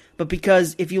tournament, but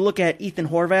because if you look at Ethan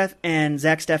Horvath and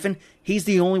Zach Steffen, he's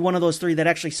the only one of those three that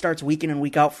actually starts week in and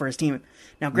week out for his team.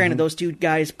 Now, granted, those two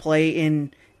guys play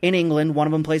in England. One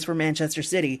of them plays for Manchester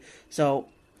City, so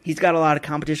he's got a lot of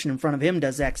competition in front of him,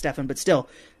 does Zach Steffen, but still,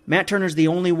 Matt Turner's the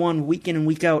only one week in and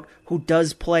week out who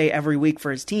does play every week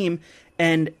for his team,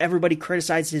 and everybody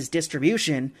criticized his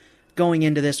distribution going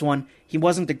into this one. He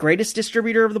wasn't the greatest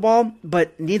distributor of the ball,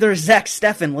 but neither is Zach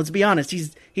Steffen. Let's be honest.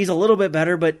 He's a little bit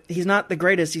better, but he's not the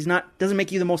greatest. Doesn't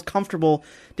make you the most comfortable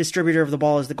distributor of the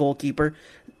ball as the goalkeeper.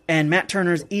 And Matt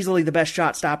Turner's easily the best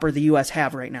shot stopper the U.S.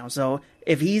 have right now. So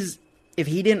if he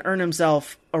didn't earn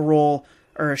himself a role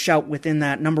or a shout within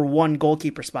that number one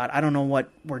goalkeeper spot, I don't know what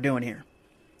we're doing here.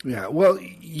 Yeah, well,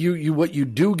 what you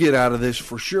do get out of this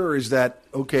for sure is that,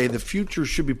 okay, the future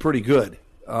should be pretty good.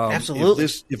 Absolutely.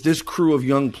 If this crew of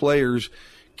young players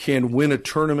can win a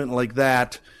tournament like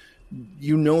that,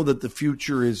 you know that the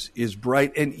future is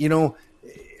bright, and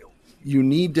you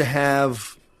need to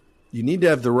have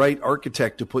the right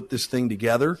architect to put this thing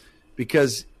together,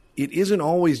 because it isn't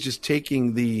always just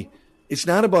taking it's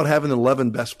not about having the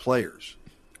 11 best players,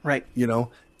 right?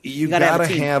 You gotta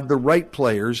have the right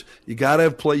players. You gotta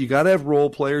have role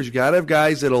players. You gotta have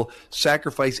guys that'll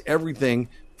sacrifice everything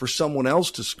for someone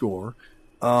else to score.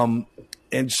 And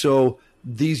so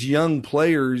these young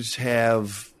players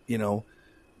have,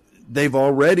 they've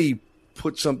already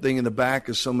put something in the back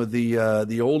of some of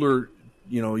the older,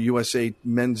 USA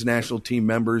men's national team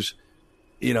members.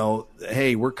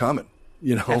 Hey, we're coming.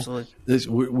 Absolutely.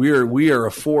 We are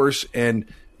a force, and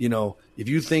if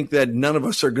you think that none of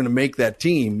us are going to make that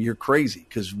team, you're crazy,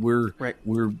 because we're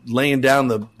laying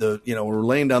down we're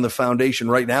laying down the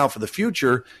foundation right now for the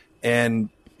future. And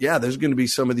yeah, there's going to be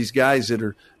some of these guys that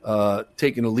are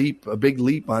taking a big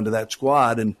leap onto that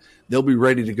squad, and they'll be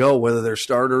ready to go, whether they're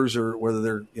starters or whether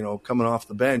they're coming off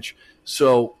the bench.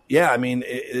 So yeah, I mean,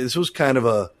 this was kind of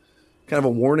a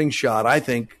warning shot, I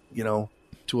think,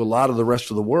 to a lot of the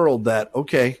rest of the world, that,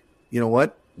 okay, you know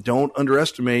what, don't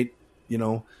underestimate,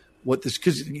 what this,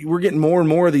 because we're getting more and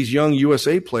more of these young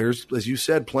USA players, as you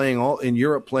said, playing all in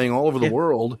Europe, playing all over the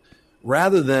world,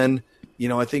 rather than,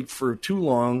 I think for too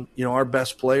long, our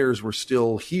best players were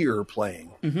still here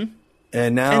playing,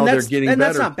 and now they're getting better. And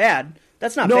that's not bad.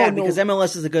 That's not bad, because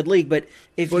MLS is a good league. But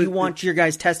if you want your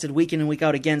guys tested week in and week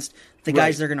out against the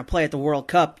guys that are going to play at the World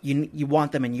Cup, you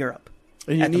want them in Europe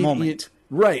at the moment.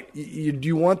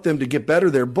 You want them to get better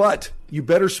there, but you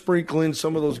better sprinkle in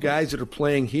some of those guys that are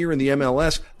playing here in the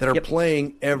MLS that are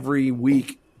playing every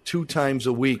week, 2 times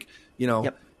a week.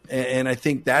 And I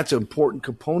think that's an important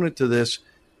component to this.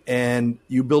 And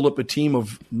you build up a team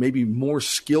of maybe more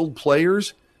skilled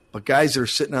players, but guys that are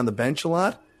sitting on the bench a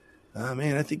lot.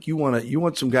 Man, I think you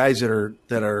want some guys that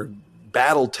are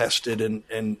battle tested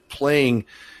and playing,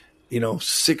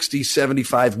 60,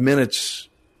 75 minutes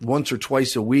once or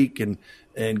twice a week, and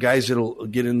guys that'll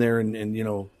get in there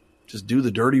and just do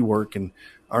the dirty work and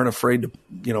aren't afraid to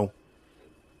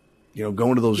go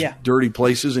into those dirty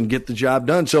places and get the job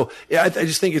done. So yeah, I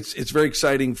just think it's very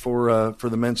exciting for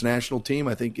the men's national team.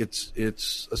 I think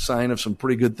it's a sign of some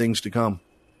pretty good things to come.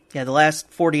 Yeah, the last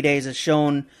 40 days has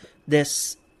shown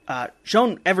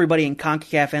everybody in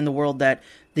CONCACAF and the world that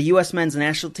the U.S. men's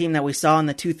national team that we saw in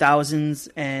the 2000s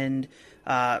and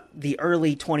the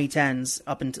early 2010s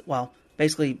up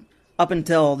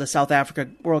until the South Africa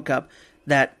World Cup,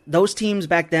 that those teams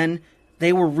back then,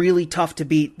 they were really tough to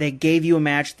beat. They gave you a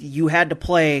match. You had to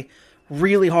play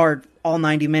really hard all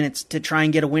 90 minutes to try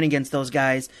and get a win against those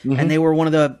guys, and they were one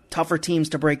of the tougher teams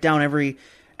to break down every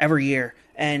year.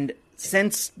 And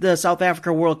since the South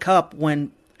Africa World Cup,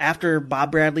 after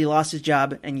Bob Bradley lost his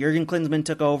job and Jurgen Klinsmann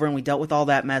took over and we dealt with all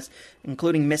that mess,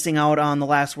 including missing out on the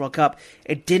last World Cup,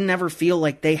 it didn't ever feel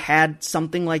like they had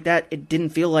something like that. It didn't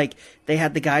feel like they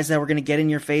had the guys that were going to get in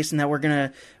your face and that were going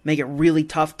to make it really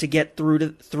tough to get through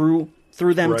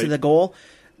them to the goal.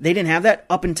 They didn't have that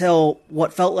up until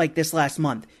what felt like this last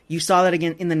month. You saw that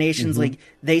again in the Nations League.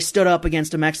 They stood up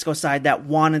against a Mexico side that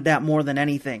wanted that more than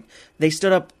anything. They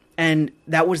stood up, and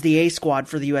that was the A squad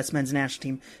for the U.S. men's national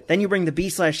team. Then you bring the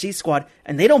B/C squad,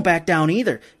 and they don't back down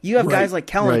either. You have guys like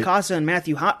Kellen Acosta and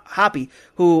Matthew Hoppe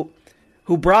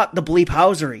who brought the bleep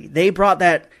housery. They brought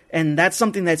that, And that's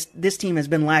something that this team has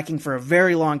been lacking for a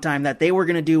very long time, that they were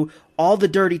going to do all the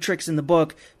dirty tricks in the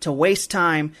book to waste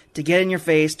time, to get in your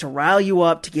face, to rile you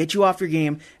up, to get you off your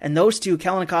game. And those two,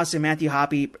 Kellen Acosta and Matthew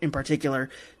Hoppe in particular,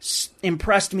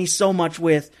 impressed me so much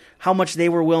with how much they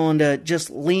were willing to just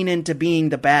lean into being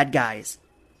the bad guys.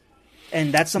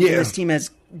 And that's something this team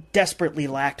has desperately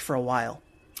lacked for a while.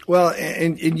 Well,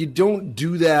 and you don't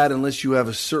do that unless you have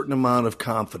a certain amount of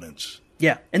confidence.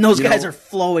 Yeah, and those guys are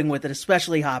flowing with it,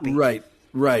 especially Hoppe.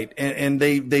 Right. And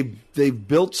they've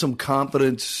built some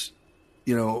confidence,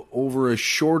 over a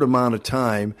short amount of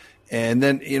time. And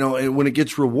then, when it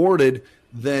gets rewarded,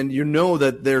 then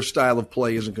that their style of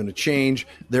play isn't going to change.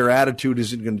 Their attitude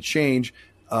isn't going to change.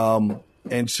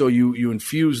 And so you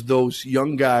infuse those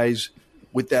young guys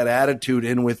with that attitude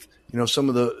and with, some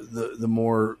of the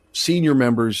more senior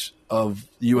members of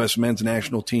the U.S. men's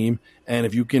national team. And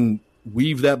if you can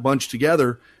weave that bunch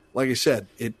together, like I said,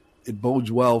 it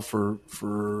bodes well for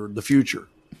the future.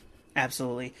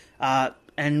 Absolutely.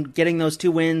 And getting those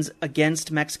 2 wins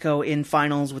against Mexico in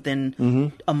finals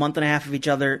within a month and a half of each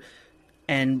other,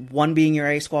 and one being your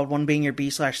A squad, one being your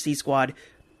B/C squad,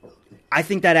 I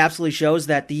think that absolutely shows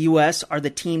that the U.S. are the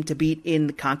team to beat in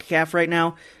the CONCACAF right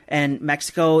now. And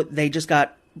Mexico, they just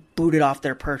got booted off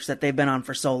their perch that they've been on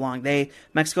for so long.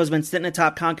 Mexico's been sitting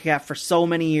atop CONCACAF for so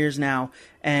many years now,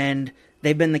 and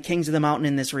they've been the kings of the mountain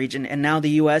in this region. And now the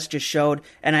U.S. just showed,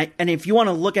 and if you want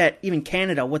to look at even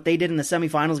Canada, what they did in the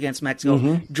semifinals against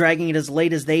Mexico, dragging it as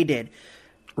late as they did.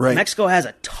 Right. Mexico has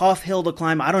a tough hill to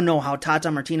climb. I don't know how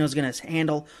Tata Martino is going to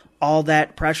handle all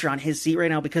that pressure on his seat right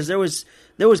now, because there was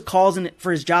calls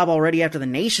for his job already after the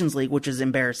Nations League, which is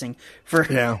embarrassing.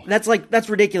 That's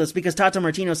ridiculous, because Tata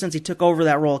Martino, since he took over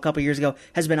that role a couple years ago,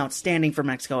 has been outstanding for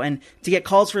Mexico. And to get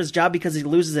calls for his job because he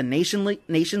loses a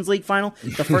Nations League final,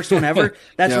 the first one ever,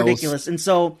 that's ridiculous. And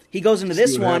so he goes into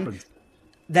this one.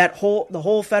 The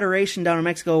whole federation down in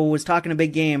Mexico was talking a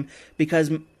big game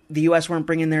because the U.S. weren't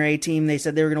bringing their A team. They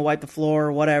said they were going to wipe the floor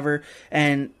or whatever,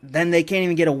 and then they can't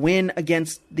even get a win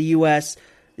against the U.S.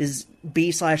 is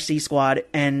B/C squad,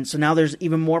 and so now there's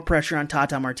even more pressure on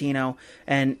Tata Martino.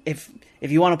 And if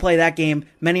you want to play that game,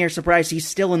 many are surprised he's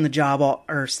still in the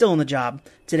job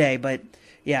today. But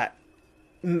yeah,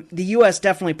 the U.S.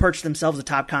 definitely perched themselves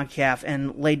atop CONCACAF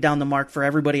and laid down the mark for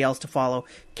everybody else to follow.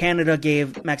 Canada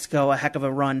gave Mexico a heck of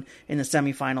a run in the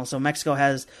semifinal, so Mexico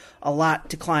has a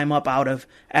lot to climb up out of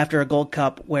after a Gold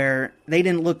Cup where they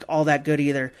didn't look all that good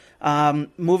either.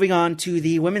 Moving on to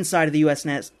the women's side of the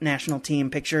U.S. national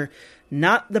team picture,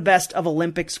 not the best of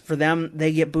Olympics for them.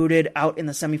 They get booted out in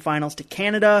the semifinals to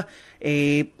Canada.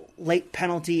 A late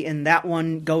penalty in that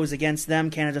one goes against them.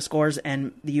 Canada scores,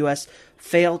 and the U.S.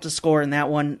 failed to score in that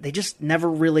one. They just never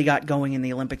really got going in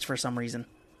the Olympics for some reason.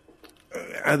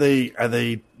 Are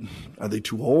they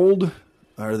too old?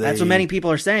 That's what many people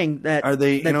are saying. That are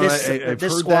they? I've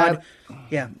this squad. That.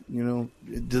 Yeah.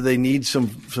 Do they need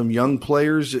some young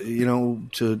players?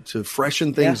 To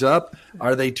freshen things up.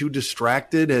 Are they too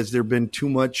distracted? Has there been too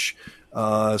much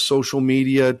social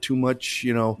media? Too much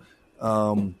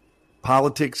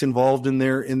politics involved in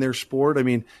their sport? I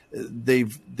mean,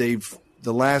 they've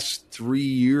the last 3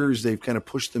 years they've kind of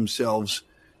pushed themselves,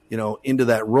 into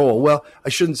that role. Well, I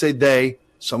shouldn't say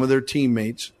some of their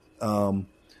teammates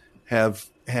have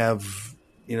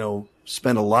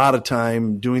spent a lot of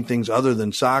time doing things other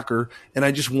than soccer. And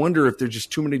I just wonder if there's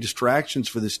just too many distractions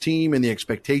for this team and the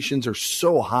expectations are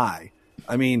so high.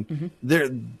 I mean,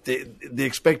 the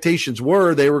expectations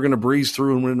were they were going to breeze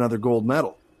through and win another gold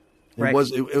medal. Right. There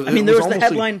was the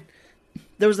headline.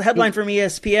 There was the headline from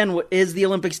ESPN: "Is the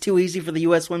Olympics too easy for the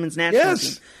U.S. women's national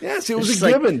team?" Yes, it was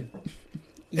a given.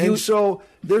 And so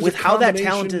there's with how that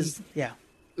talent is. Yeah,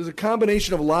 there's a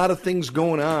combination of a lot of things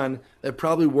going on that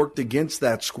probably worked against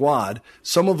that squad.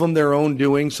 Some of them their own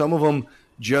doing. Some of them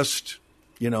just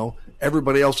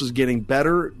everybody else is getting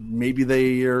better. Maybe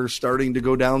they are starting to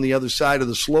go down the other side of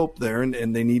the slope there,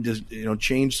 and they need to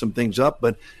change some things up.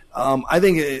 But I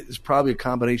think it's probably a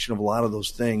combination of a lot of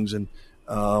those things. And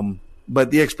but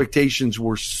the expectations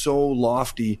were so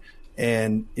lofty,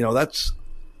 and that's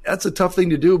a tough thing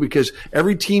to do because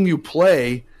every team you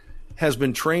play has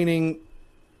been training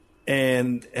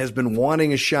and has been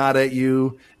wanting a shot at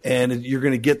you, and you're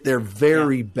going to get their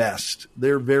very best.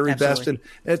 Their very best. And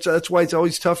that's why it's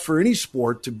always tough for any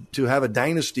sport to have a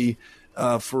dynasty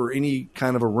for any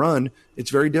kind of a run.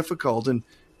 It's very difficult.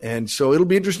 And so it'll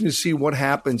be interesting to see what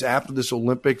happens after this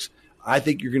Olympics. I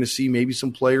think you're going to see maybe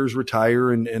some players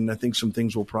retire, and I think some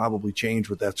things will probably change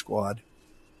with that squad.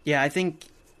 Yeah, I think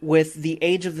with the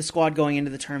age of the squad going into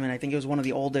the tournament, I think it was one of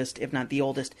the oldest, if not the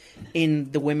oldest,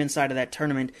 in the women's side of that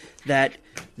tournament, that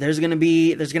there's going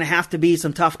to have to be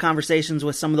some tough conversations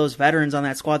with some of those veterans on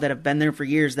that squad that have been there for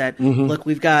years that, look,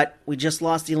 we just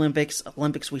lost the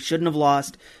Olympics we shouldn't have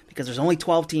lost because there's only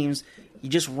 12 teams. You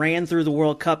just ran through the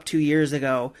World Cup 2 years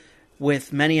ago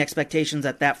with many expectations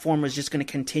that form was just going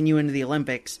to continue into the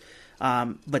Olympics.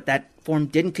 But that form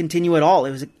didn't continue at all.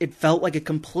 It felt like a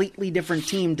completely different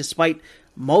team despite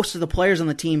most of the players on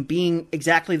the team being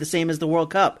exactly the same as the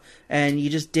World Cup. And you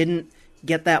just didn't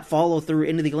get that follow through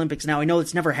into the Olympics. Now, I know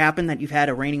it's never happened that you've had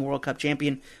a reigning World Cup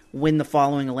champion win the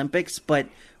following Olympics, but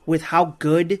with how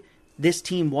good this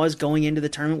team was going into the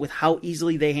tournament, with how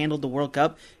easily they handled the World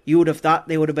Cup, you would have thought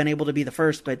they would have been able to be the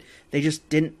first, but they just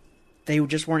didn't. They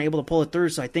just weren't able to pull it through.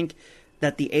 So I think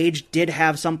that the age did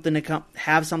have something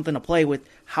to play with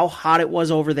how hot it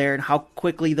was over there and how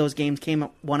quickly those games came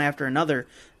up one after another,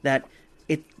 that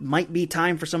it might be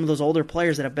time for some of those older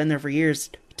players that have been there for years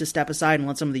to step aside and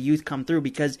let some of the youth come through,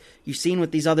 because you've seen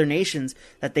with these other nations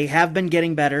that they have been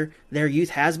getting better. Their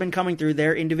youth has been coming through.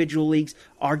 Their individual leagues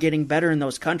are getting better in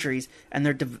those countries, and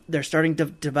they're starting to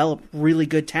develop really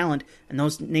good talent, and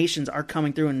those nations are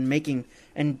coming through and making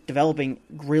and developing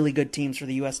really good teams for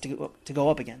the U.S. to go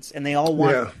up against. And they all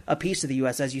want a piece of the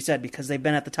U.S., as you said, because they've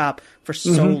been at the top for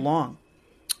so long.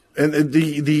 And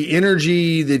the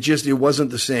energy, it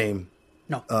wasn't the same.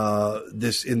 No.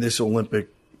 In this Olympic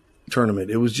tournament,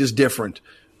 it was just different.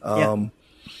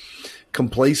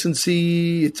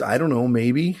 Complacency, I don't know,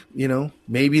 maybe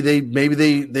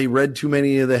they read too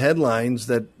many of the headlines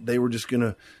that they were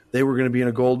going to be in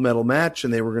a gold medal match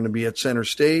and they were going to be at center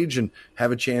stage and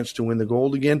have a chance to win the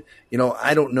gold again.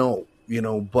 I don't know,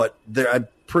 but I'm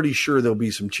pretty sure there'll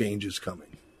be some changes coming.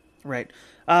 Right.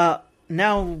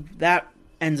 Now that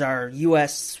ends our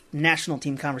U.S. national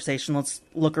team conversation. Let's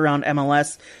look around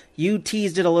MLS. You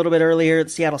teased it a little bit earlier.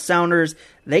 The Seattle Sounders,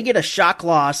 they get a shock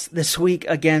loss this week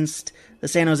against the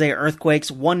San Jose Earthquakes,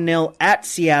 1-0 at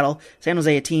Seattle. San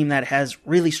Jose, a team that has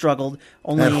really struggled.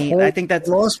 I think that's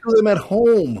lost to them at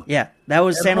home. Yeah, that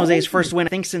was San Jose's first win, I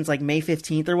think, since like May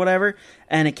 15th or whatever,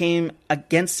 and it came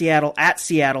against Seattle at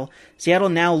Seattle. Seattle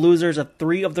now losers of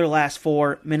 3 of their last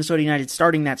 4. Minnesota United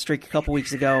starting that streak a couple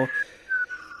weeks ago.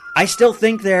 I still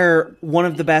think they're one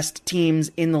of the best teams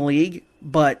in the league,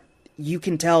 but you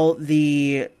can tell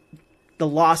the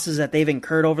losses that they've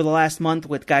incurred over the last month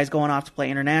with guys going off to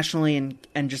play internationally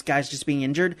and just guys just being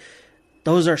injured,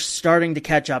 those are starting to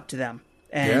catch up to them.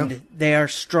 And they are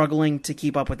struggling to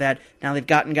keep up with that. Now they've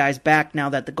gotten guys back now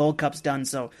that the Gold Cup's done,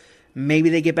 so maybe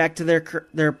they get back to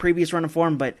their previous run of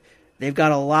form, but they've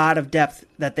got a lot of depth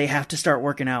that they have to start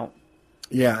working out.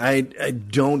 Yeah, I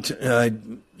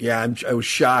was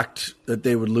shocked that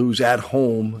they would lose at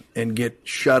home and get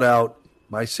shut out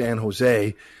by San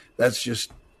Jose. That's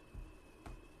just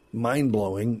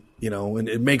mind-blowing, and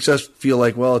it makes us feel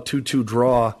like, well, a 2-2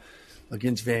 draw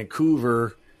against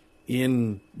Vancouver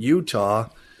in Utah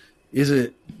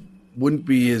wouldn't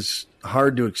be as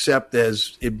hard to accept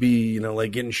as it'd be,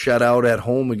 like getting shut out at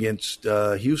home against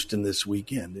Houston this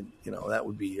weekend. And,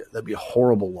 that'd be a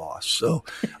horrible loss. So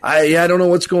I don't know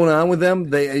what's going on with them.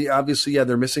 They obviously,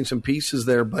 they're missing some pieces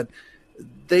there, but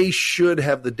they should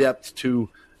have the depth to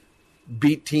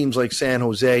beat teams like San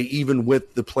Jose, even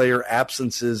with the player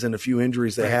absences and a few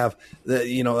injuries they have.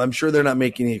 I'm sure they're not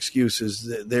making any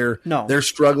excuses. They're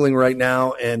struggling right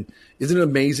now. And isn't it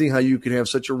amazing how you can have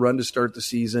such a run to start the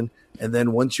season, and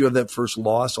then once you have that first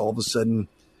loss, all of a sudden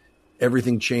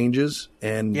everything changes?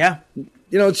 And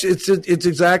it's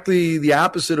exactly the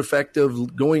opposite effect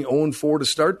of going 0-4 to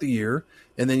start the year,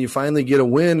 and then you finally get a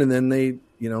win, and then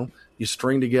you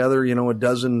string together a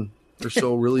dozen or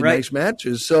so really nice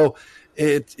matches. So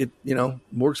it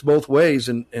works both ways,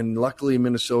 and luckily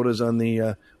Minnesota's on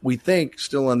the we think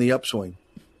still on the upswing.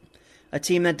 A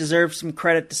team that deserves some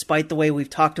credit despite the way we've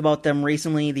talked about them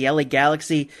recently, the LA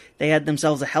Galaxy. They had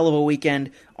themselves a hell of a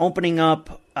weekend, helping opening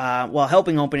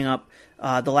up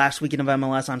the last weekend of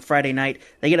MLS on Friday night.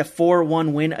 They get a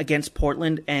 4-1 win against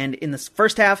Portland, and in the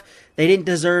first half, they didn't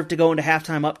deserve to go into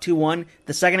halftime up 2-1.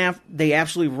 The second half, they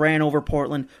absolutely ran over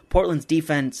Portland. Portland's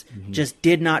defense just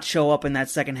did not show up in that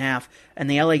second half, and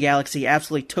the LA Galaxy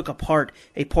absolutely took apart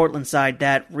a Portland side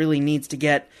that really needs to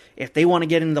get, if they want to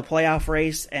get into the playoff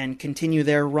race and continue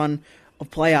their run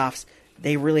of playoffs,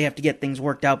 they really have to get things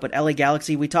worked out. But LA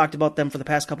Galaxy, we talked about them for the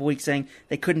past couple weeks, saying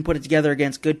they couldn't put it together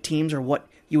against good teams or what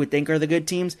you would think are the good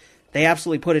teams. They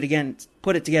absolutely put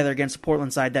it together against the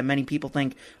Portland side that many people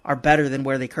think are better than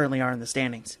where they currently are in the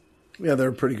standings. Yeah, they're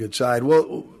a pretty good side.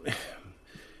 Well,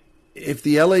 if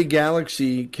the LA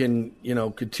Galaxy can,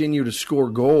 continue to score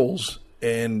goals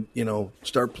and,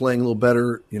 start playing a little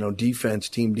better, defense,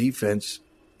 team defense,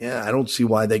 I don't see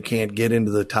why they can't get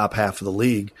into the top half of the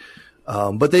league.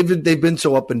 But they've been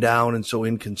so up and down and so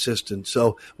inconsistent.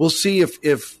 So we'll see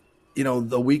if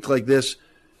the week like this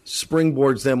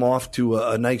springboards them off to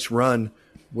a nice run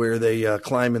where they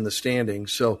climb in the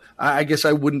standings. So I guess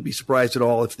I wouldn't be surprised at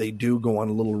all if they do go on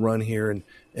a little run here and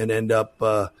end up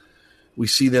we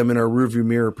see them in our rearview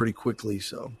mirror pretty quickly.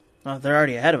 So they're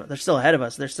already ahead of us. They're still ahead of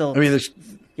us. They're still.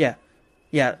 Yeah.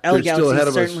 LA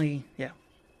Galaxy certainly. Yeah.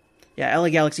 Yeah, LA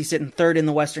Galaxy sitting third in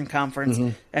the Western Conference,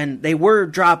 and they were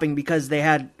dropping because they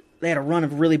had a run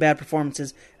of really bad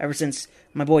performances ever since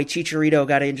my boy Chicharito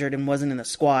got injured and wasn't in the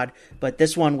squad. But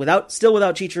this one, without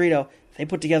Chicharito, they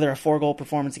put together a 4-goal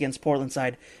performance against Portland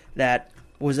side that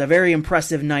was a very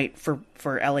impressive night for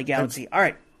LA Galaxy. All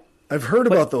right, I've heard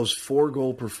about those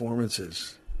 4-goal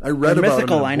performances. I read about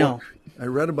mythical, them. I know. I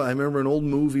remember an old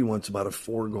movie once about a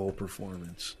 4-goal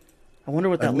performance. I wonder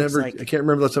what that looks like. I can't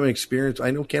remember that something experienced.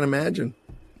 Can't imagine.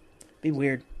 Be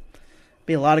weird.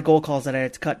 Be a lot of goal calls that I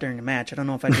had to cut during the match. I don't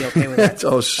know if I'd be okay with that. It's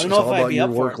all about your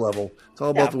work level. It's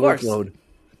all about the workload.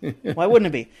 Why wouldn't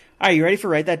it be? All right, you ready for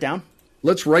write that down?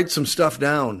 Let's write some stuff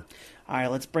down. All right,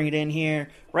 let's bring it in here.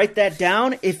 Write that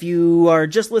down. If you are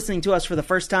just listening to us for the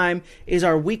first time, is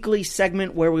our weekly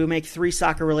segment where we make 3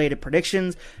 soccer-related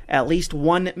predictions, at least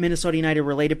 1 Minnesota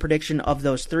United-related prediction of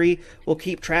those 3. We'll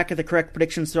keep track of the correct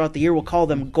predictions throughout the year. We'll call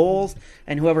them goals,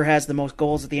 and whoever has the most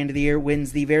goals at the end of the year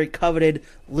wins the very coveted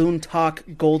Loon Talk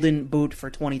Golden Boot for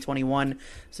 2021.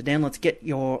 So, Dan, let's get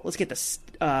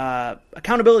the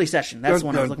accountability session. That's the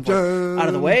one I was looking for. Out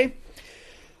of the way.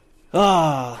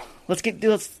 Let's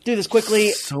do this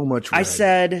quickly. So much red. I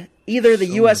said either the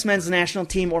U.S. men's national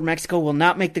team or Mexico will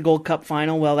not make the Gold Cup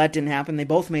final. Well, that didn't happen. They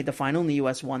both made the final, and the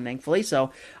U.S. won, thankfully.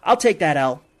 So I'll take that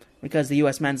L because the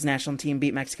U.S. men's national team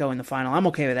beat Mexico in the final. I'm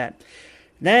okay with that.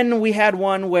 Then we had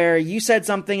one where you said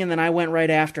something, and then I went right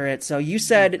after it. So you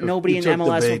said nobody in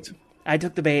MLS. I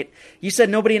took the bait. You said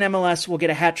nobody in MLS will get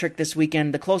a hat trick this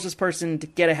weekend. The closest person to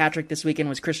get a hat trick this weekend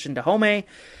was Christian Dahome.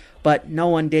 But no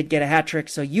one did get a hat trick,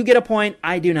 so you get a point.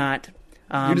 I do not.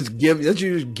 That's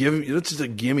just a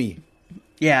gimme.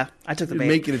 Yeah, I took the bait.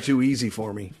 You're making it too easy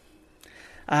for me.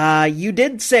 You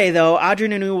did say, though,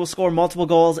 Adrian Nanu will score multiple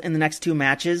goals in the next 2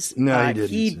 matches. No, he didn't.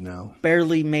 He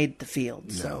barely made the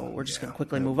field, so we're just going to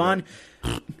quickly move on.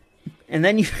 And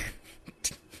then you...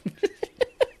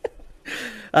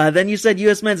 then you said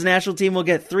U.S. men's national team will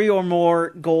get 3 or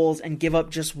more goals and give up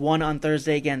just 1 on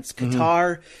Thursday against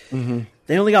Qatar.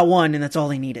 They only got 1, and that's all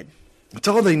they needed. That's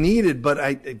all they needed, but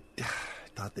I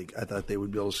thought they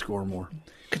would be able to score more.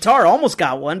 Qatar almost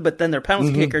got 1, but then their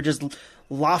penalty kicker just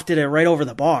lofted it right over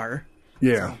the bar.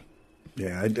 Yeah.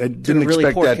 I didn't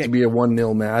expect that to be a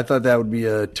 1-0 match. I thought that would be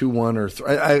a 2-1 or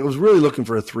I was really looking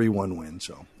for a 3-1 win.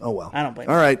 So, oh well. I don't blame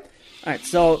you. All right,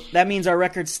 so that means our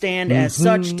records stand as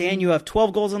such. Dan, you have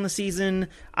 12 goals on the season.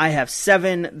 I have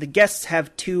 7. The guests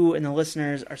have 2, and the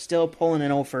listeners are still pulling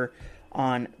an over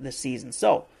on the season.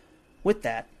 So, with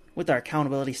that, with our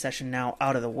accountability session now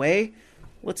out of the way,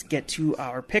 let's get to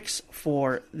our picks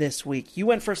for this week. You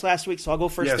went first last week, so I'll go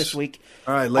first this week.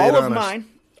 All right, lay it on us.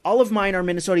 All of mine are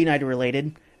Minnesota United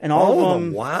related, and all of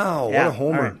them. Wow, what a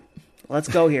homer! Right, let's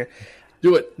go here.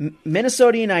 Do it.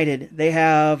 Minnesota United, they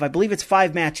have, I believe it's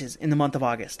 5 matches in the month of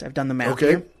August. I've done the math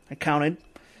here. I counted.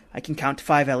 I can count to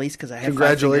 5 at least because I have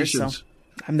 5 fingers, so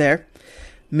I'm there.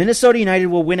 Minnesota United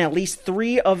will win at least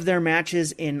 3 of their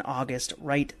matches in August.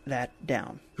 Write that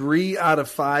down. 3 out of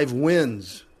 5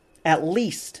 wins. At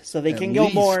least. So they can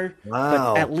go more,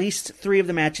 but at least 3 of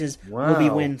the matches will be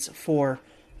wins for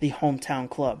the hometown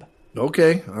club.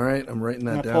 Okay. All right. I'm writing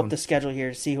that down. I'm going to pull up the schedule here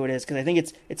to see who it is because I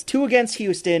think it's 2 against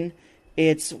Houston.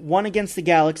 It's 1 against the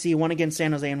Galaxy, 1 against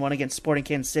San Jose, and 1 against Sporting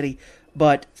Kansas City.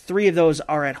 But 3 of those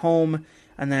are at home,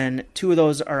 and then 2 of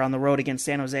those are on the road against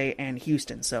San Jose and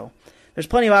Houston. So there's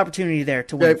plenty of opportunity there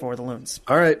to win for the Loons.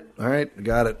 All right.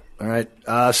 Got it. All right.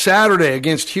 Saturday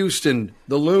against Houston,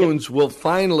 the Loons will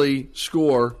finally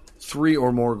score 3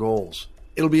 or more goals.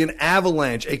 It'll be an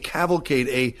avalanche, a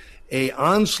cavalcade, a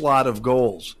onslaught of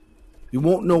goals. You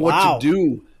won't know what to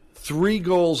do. 3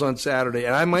 goals on Saturday,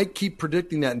 and I might keep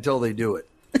predicting that until they do it.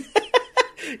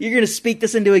 You're going to speak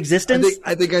this into existence?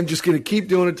 I think I'm just going to keep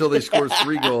doing it until they score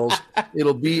 3 goals.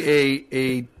 It'll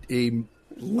be a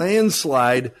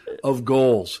landslide of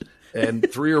goals,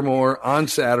 and 3 or more on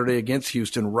Saturday against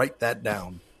Houston. Write that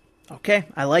down. Okay,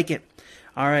 I like it.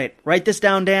 All right, write this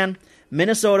down, Dan.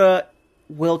 Minnesota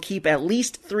will keep at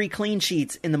least 3 clean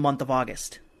sheets in the month of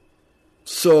August.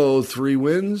 So 3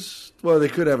 wins. Well, they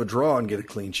could have a draw and get a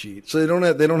clean sheet. So they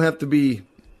don't have to be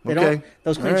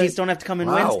Those clean sheets don't have to come in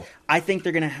wins. I think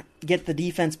they're going to get the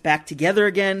defense back together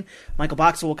again. Michael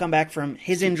Boxall will come back from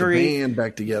his injury. Get the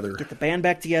band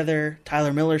back together.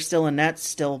 Tyler Miller's still in net,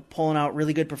 still pulling out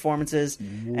really good performances.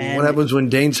 And what happens when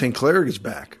Dane St. Clair gets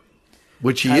back?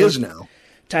 Which he is now.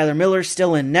 Tyler Miller's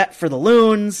still in net for the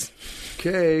Loons.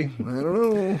 Okay, I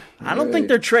don't know. I don't think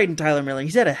they're trading Tyler Miller.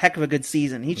 He's had a heck of a good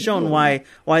season. He's shown why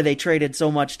they traded so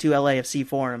much to LAFC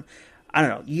for him. I don't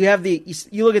know.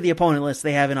 You look at the opponent list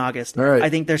they have in August. All right. I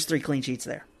think there's 3 clean sheets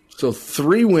there. So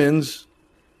 3 wins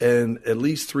and at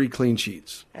least 3 clean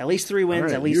sheets. At least 3 wins,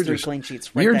 right. At least 3 clean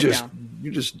sheets. Write You're that just down.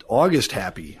 You're just August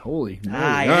happy. Holy moly. All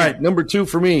yeah. right, number 2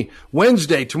 for me.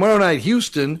 Wednesday, tomorrow night,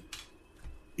 Houston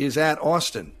is at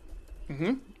Austin.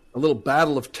 Mm-hmm. A little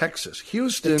battle of Texas.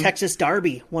 Houston. The Texas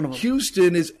Derby, one of them.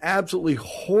 Houston is absolutely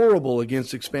horrible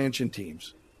against expansion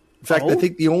teams. In fact, I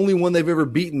think the only one they've ever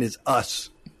beaten is us.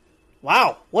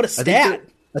 Wow, what a stat.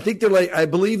 I think they're like, I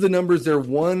believe the numbers, they're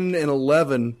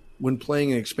 1-11 when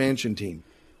playing an expansion team.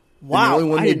 Wow. And the only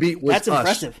one they beat was that's us.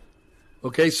 Impressive.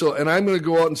 Okay, and I'm going to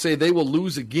go out and say they will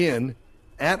lose again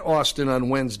at Austin on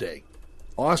Wednesday.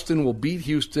 Austin will beat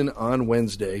Houston on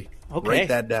Wednesday. Okay. Write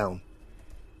that down.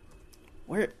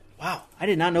 Wow, I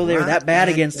did not know they were that bad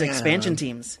against expansion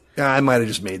teams. I might have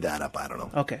just made that up. I don't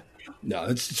know. Okay. No,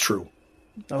 it's true.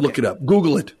 Okay. Look it up.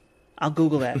 Google it. I'll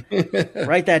Google that.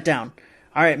 Write that down.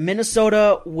 All right,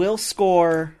 Minnesota will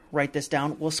score, write this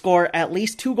down, will score at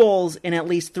least 2 goals in at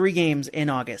least 3 games in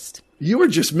August. You are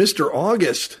just Mr.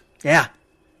 August. Yeah.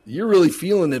 You're really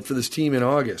feeling it for this team in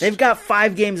August. They've got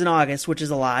 5 games in August, which is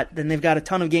a lot. Then they've got a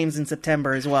ton of games in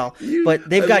September as well. But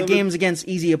they've got games against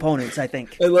easy opponents, I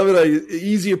think. I love it.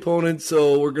 Easy opponents,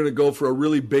 so we're going to go for a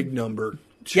really big number.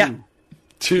 2. Yeah.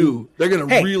 2. They're going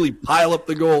to really pile up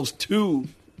the goals. 2.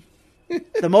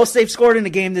 The most they've scored in a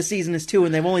game this season is 2,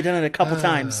 and they've only done it a couple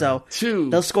times. So 2.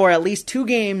 They'll score at least 2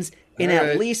 games in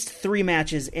at least 3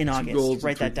 matches in August.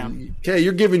 Write that down. Okay,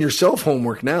 you're giving yourself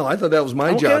homework now. I thought that was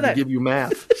my job to give you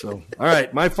math. So, all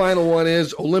right, my final one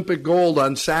is Olympic gold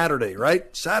on Saturday, right?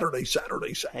 Saturday.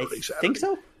 I think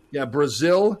so. Yeah,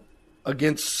 Brazil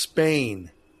against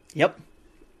Spain. Yep.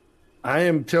 I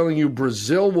am telling you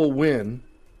Brazil will win,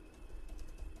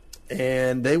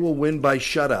 and they will win by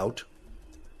shutout.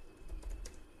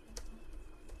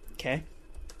 Okay.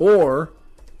 Or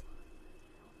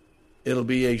it'll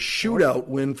be a shootout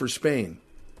win for Spain.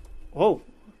 Whoa.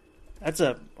 Or a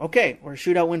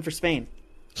shootout win for Spain.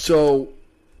 So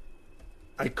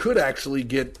I could actually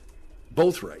get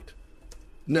both right.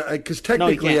 No, because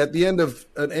technically at the end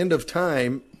of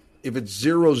time, if it's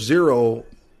 0-0,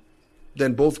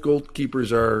 then both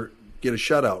goalkeepers get a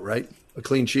shutout, right? A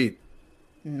clean sheet.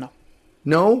 No?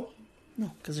 No,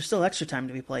 because there's still extra time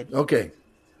to be played. Okay.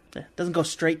 It doesn't go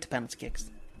straight to penalty kicks.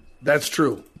 That's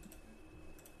true.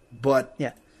 But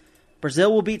yeah,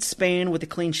 Brazil will beat Spain with a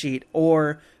clean sheet,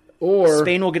 or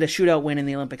Spain will get a shootout win in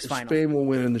the Olympics final. Spain will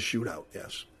win in the shootout,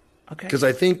 yes. Okay. Because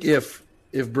I think if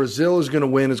Brazil is going to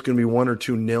win, it's going to be 1 or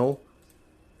 2-0,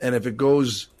 and if it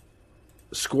goes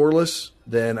scoreless,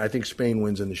 then I think Spain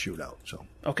wins in the shootout. So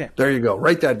there you go.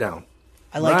 Write that down.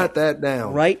 I like Write that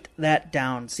down. Write that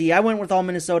down. See, I went with all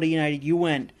Minnesota United. You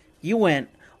went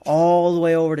all the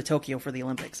way over to Tokyo for the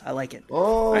Olympics. I like it.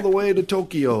 All the way to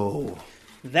Tokyo.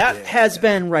 That has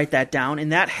been, write that down,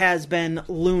 and that has been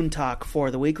Loon Talk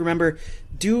for the week. Remember,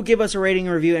 do give us a rating,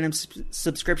 a review, and a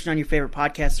subscription on your favorite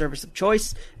podcast service of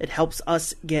choice. It helps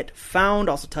us get found.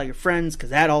 Also tell your friends,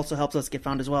 because that also helps us get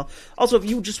found as well. Also, if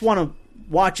you just want to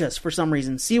watch us for some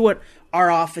reason, see what our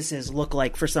offices look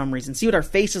like for some reason, see what our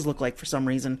faces look like for some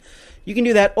reason, you can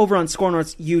do that over on Score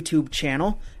North's YouTube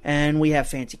channel, and we have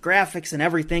fancy graphics and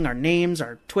everything, our names,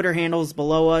 our Twitter handles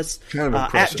below us,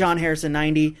 at John Harrison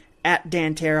 90, at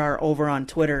Dan Terhaar over on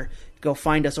Twitter. Go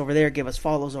find us over there, give us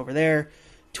follows over there,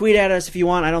 tweet at us if you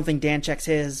want. I don't think Dan checks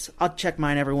his. I'll check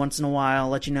mine every once in a while,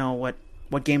 let you know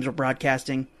what games we're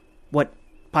broadcasting, what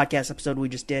podcast episode we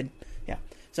just did. Yeah,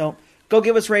 so go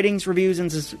give us ratings, reviews,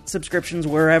 and subscriptions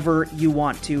wherever you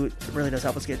want to. It really does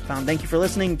help us get found. Thank you for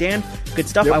listening. Dan, good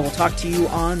stuff. Yep. I will talk to you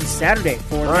on Saturday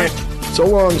for the match. So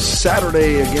long,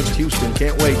 Saturday against Houston.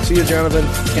 Can't wait. See you, Jonathan.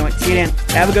 Can't wait. See you, Dan.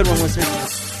 Have a good one,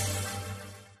 listeners.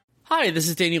 Hi, this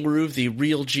is Danny LaRue of the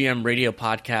Real GM Radio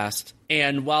Podcast.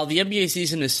 And while the NBA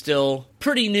season is still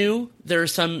pretty new, there are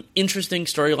some interesting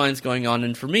storylines going on.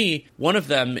 And for me, one of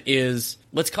them is,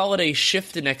 let's call it a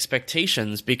shift in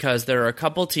expectations, because there are a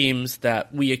couple teams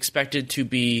that we expected to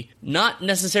be not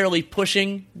necessarily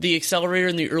pushing the accelerator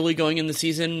in the early going in the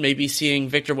season, maybe seeing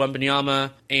Victor Wembanyama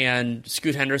and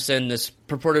Scoot Henderson, this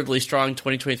purportedly strong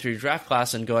 2023 draft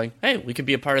class, and going, hey, we could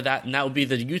be a part of that. And that would be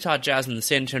the Utah Jazz and the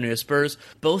San Antonio Spurs.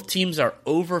 Both teams are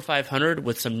over 500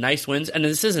 with some nice wins. And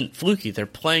this isn't fluky. They're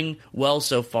playing well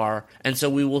so far. And so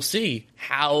we will see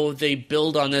how they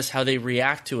build on this, how they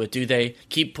react to it. Do they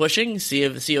keep pushing, see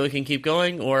if it can keep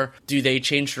going, or do they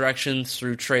change directions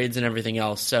through trades and everything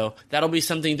else? So that'll be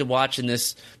something to watch in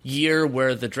this year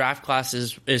where the draft class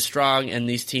is strong and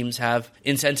these teams have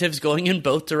incentives going in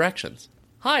both directions.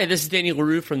 Hi, this is Danny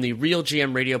LaRue from the Real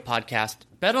GM Radio Podcast.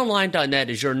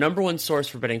 BetOnline.net is your number one source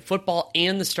for betting football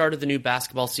and the start of the new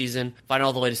basketball season. Find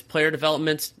all the latest player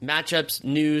developments, matchups,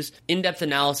 news, in-depth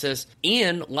analysis,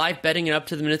 and live betting and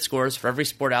up-to-the-minute scores for every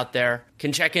sport out there.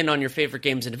 Can check in on your favorite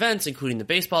games and events, including the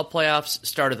baseball playoffs,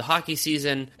 start of the hockey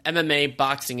season, MMA,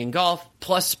 boxing, and golf,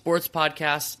 plus sports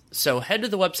podcasts. So head to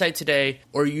the website today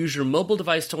or use your mobile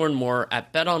device to learn more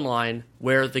at BetOnline,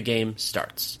 where the game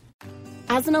starts.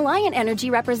 As an Alliant Energy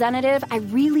representative, I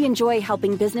really enjoy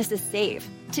helping businesses save.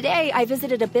 Today, I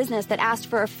visited a business that asked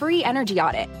for a free energy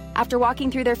audit. After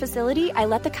walking through their facility, I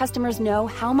let the customers know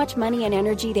how much money and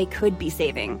energy they could be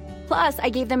saving. Plus, I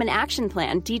gave them an action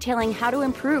plan detailing how to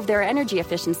improve their energy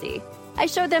efficiency. I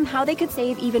showed them how they could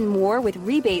save even more with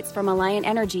rebates from Alliant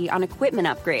Energy on equipment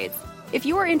upgrades. If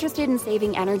you are interested in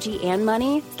saving energy and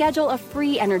money, schedule a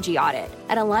free energy audit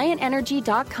at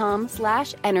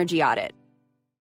alliantenergy.com/energy audit.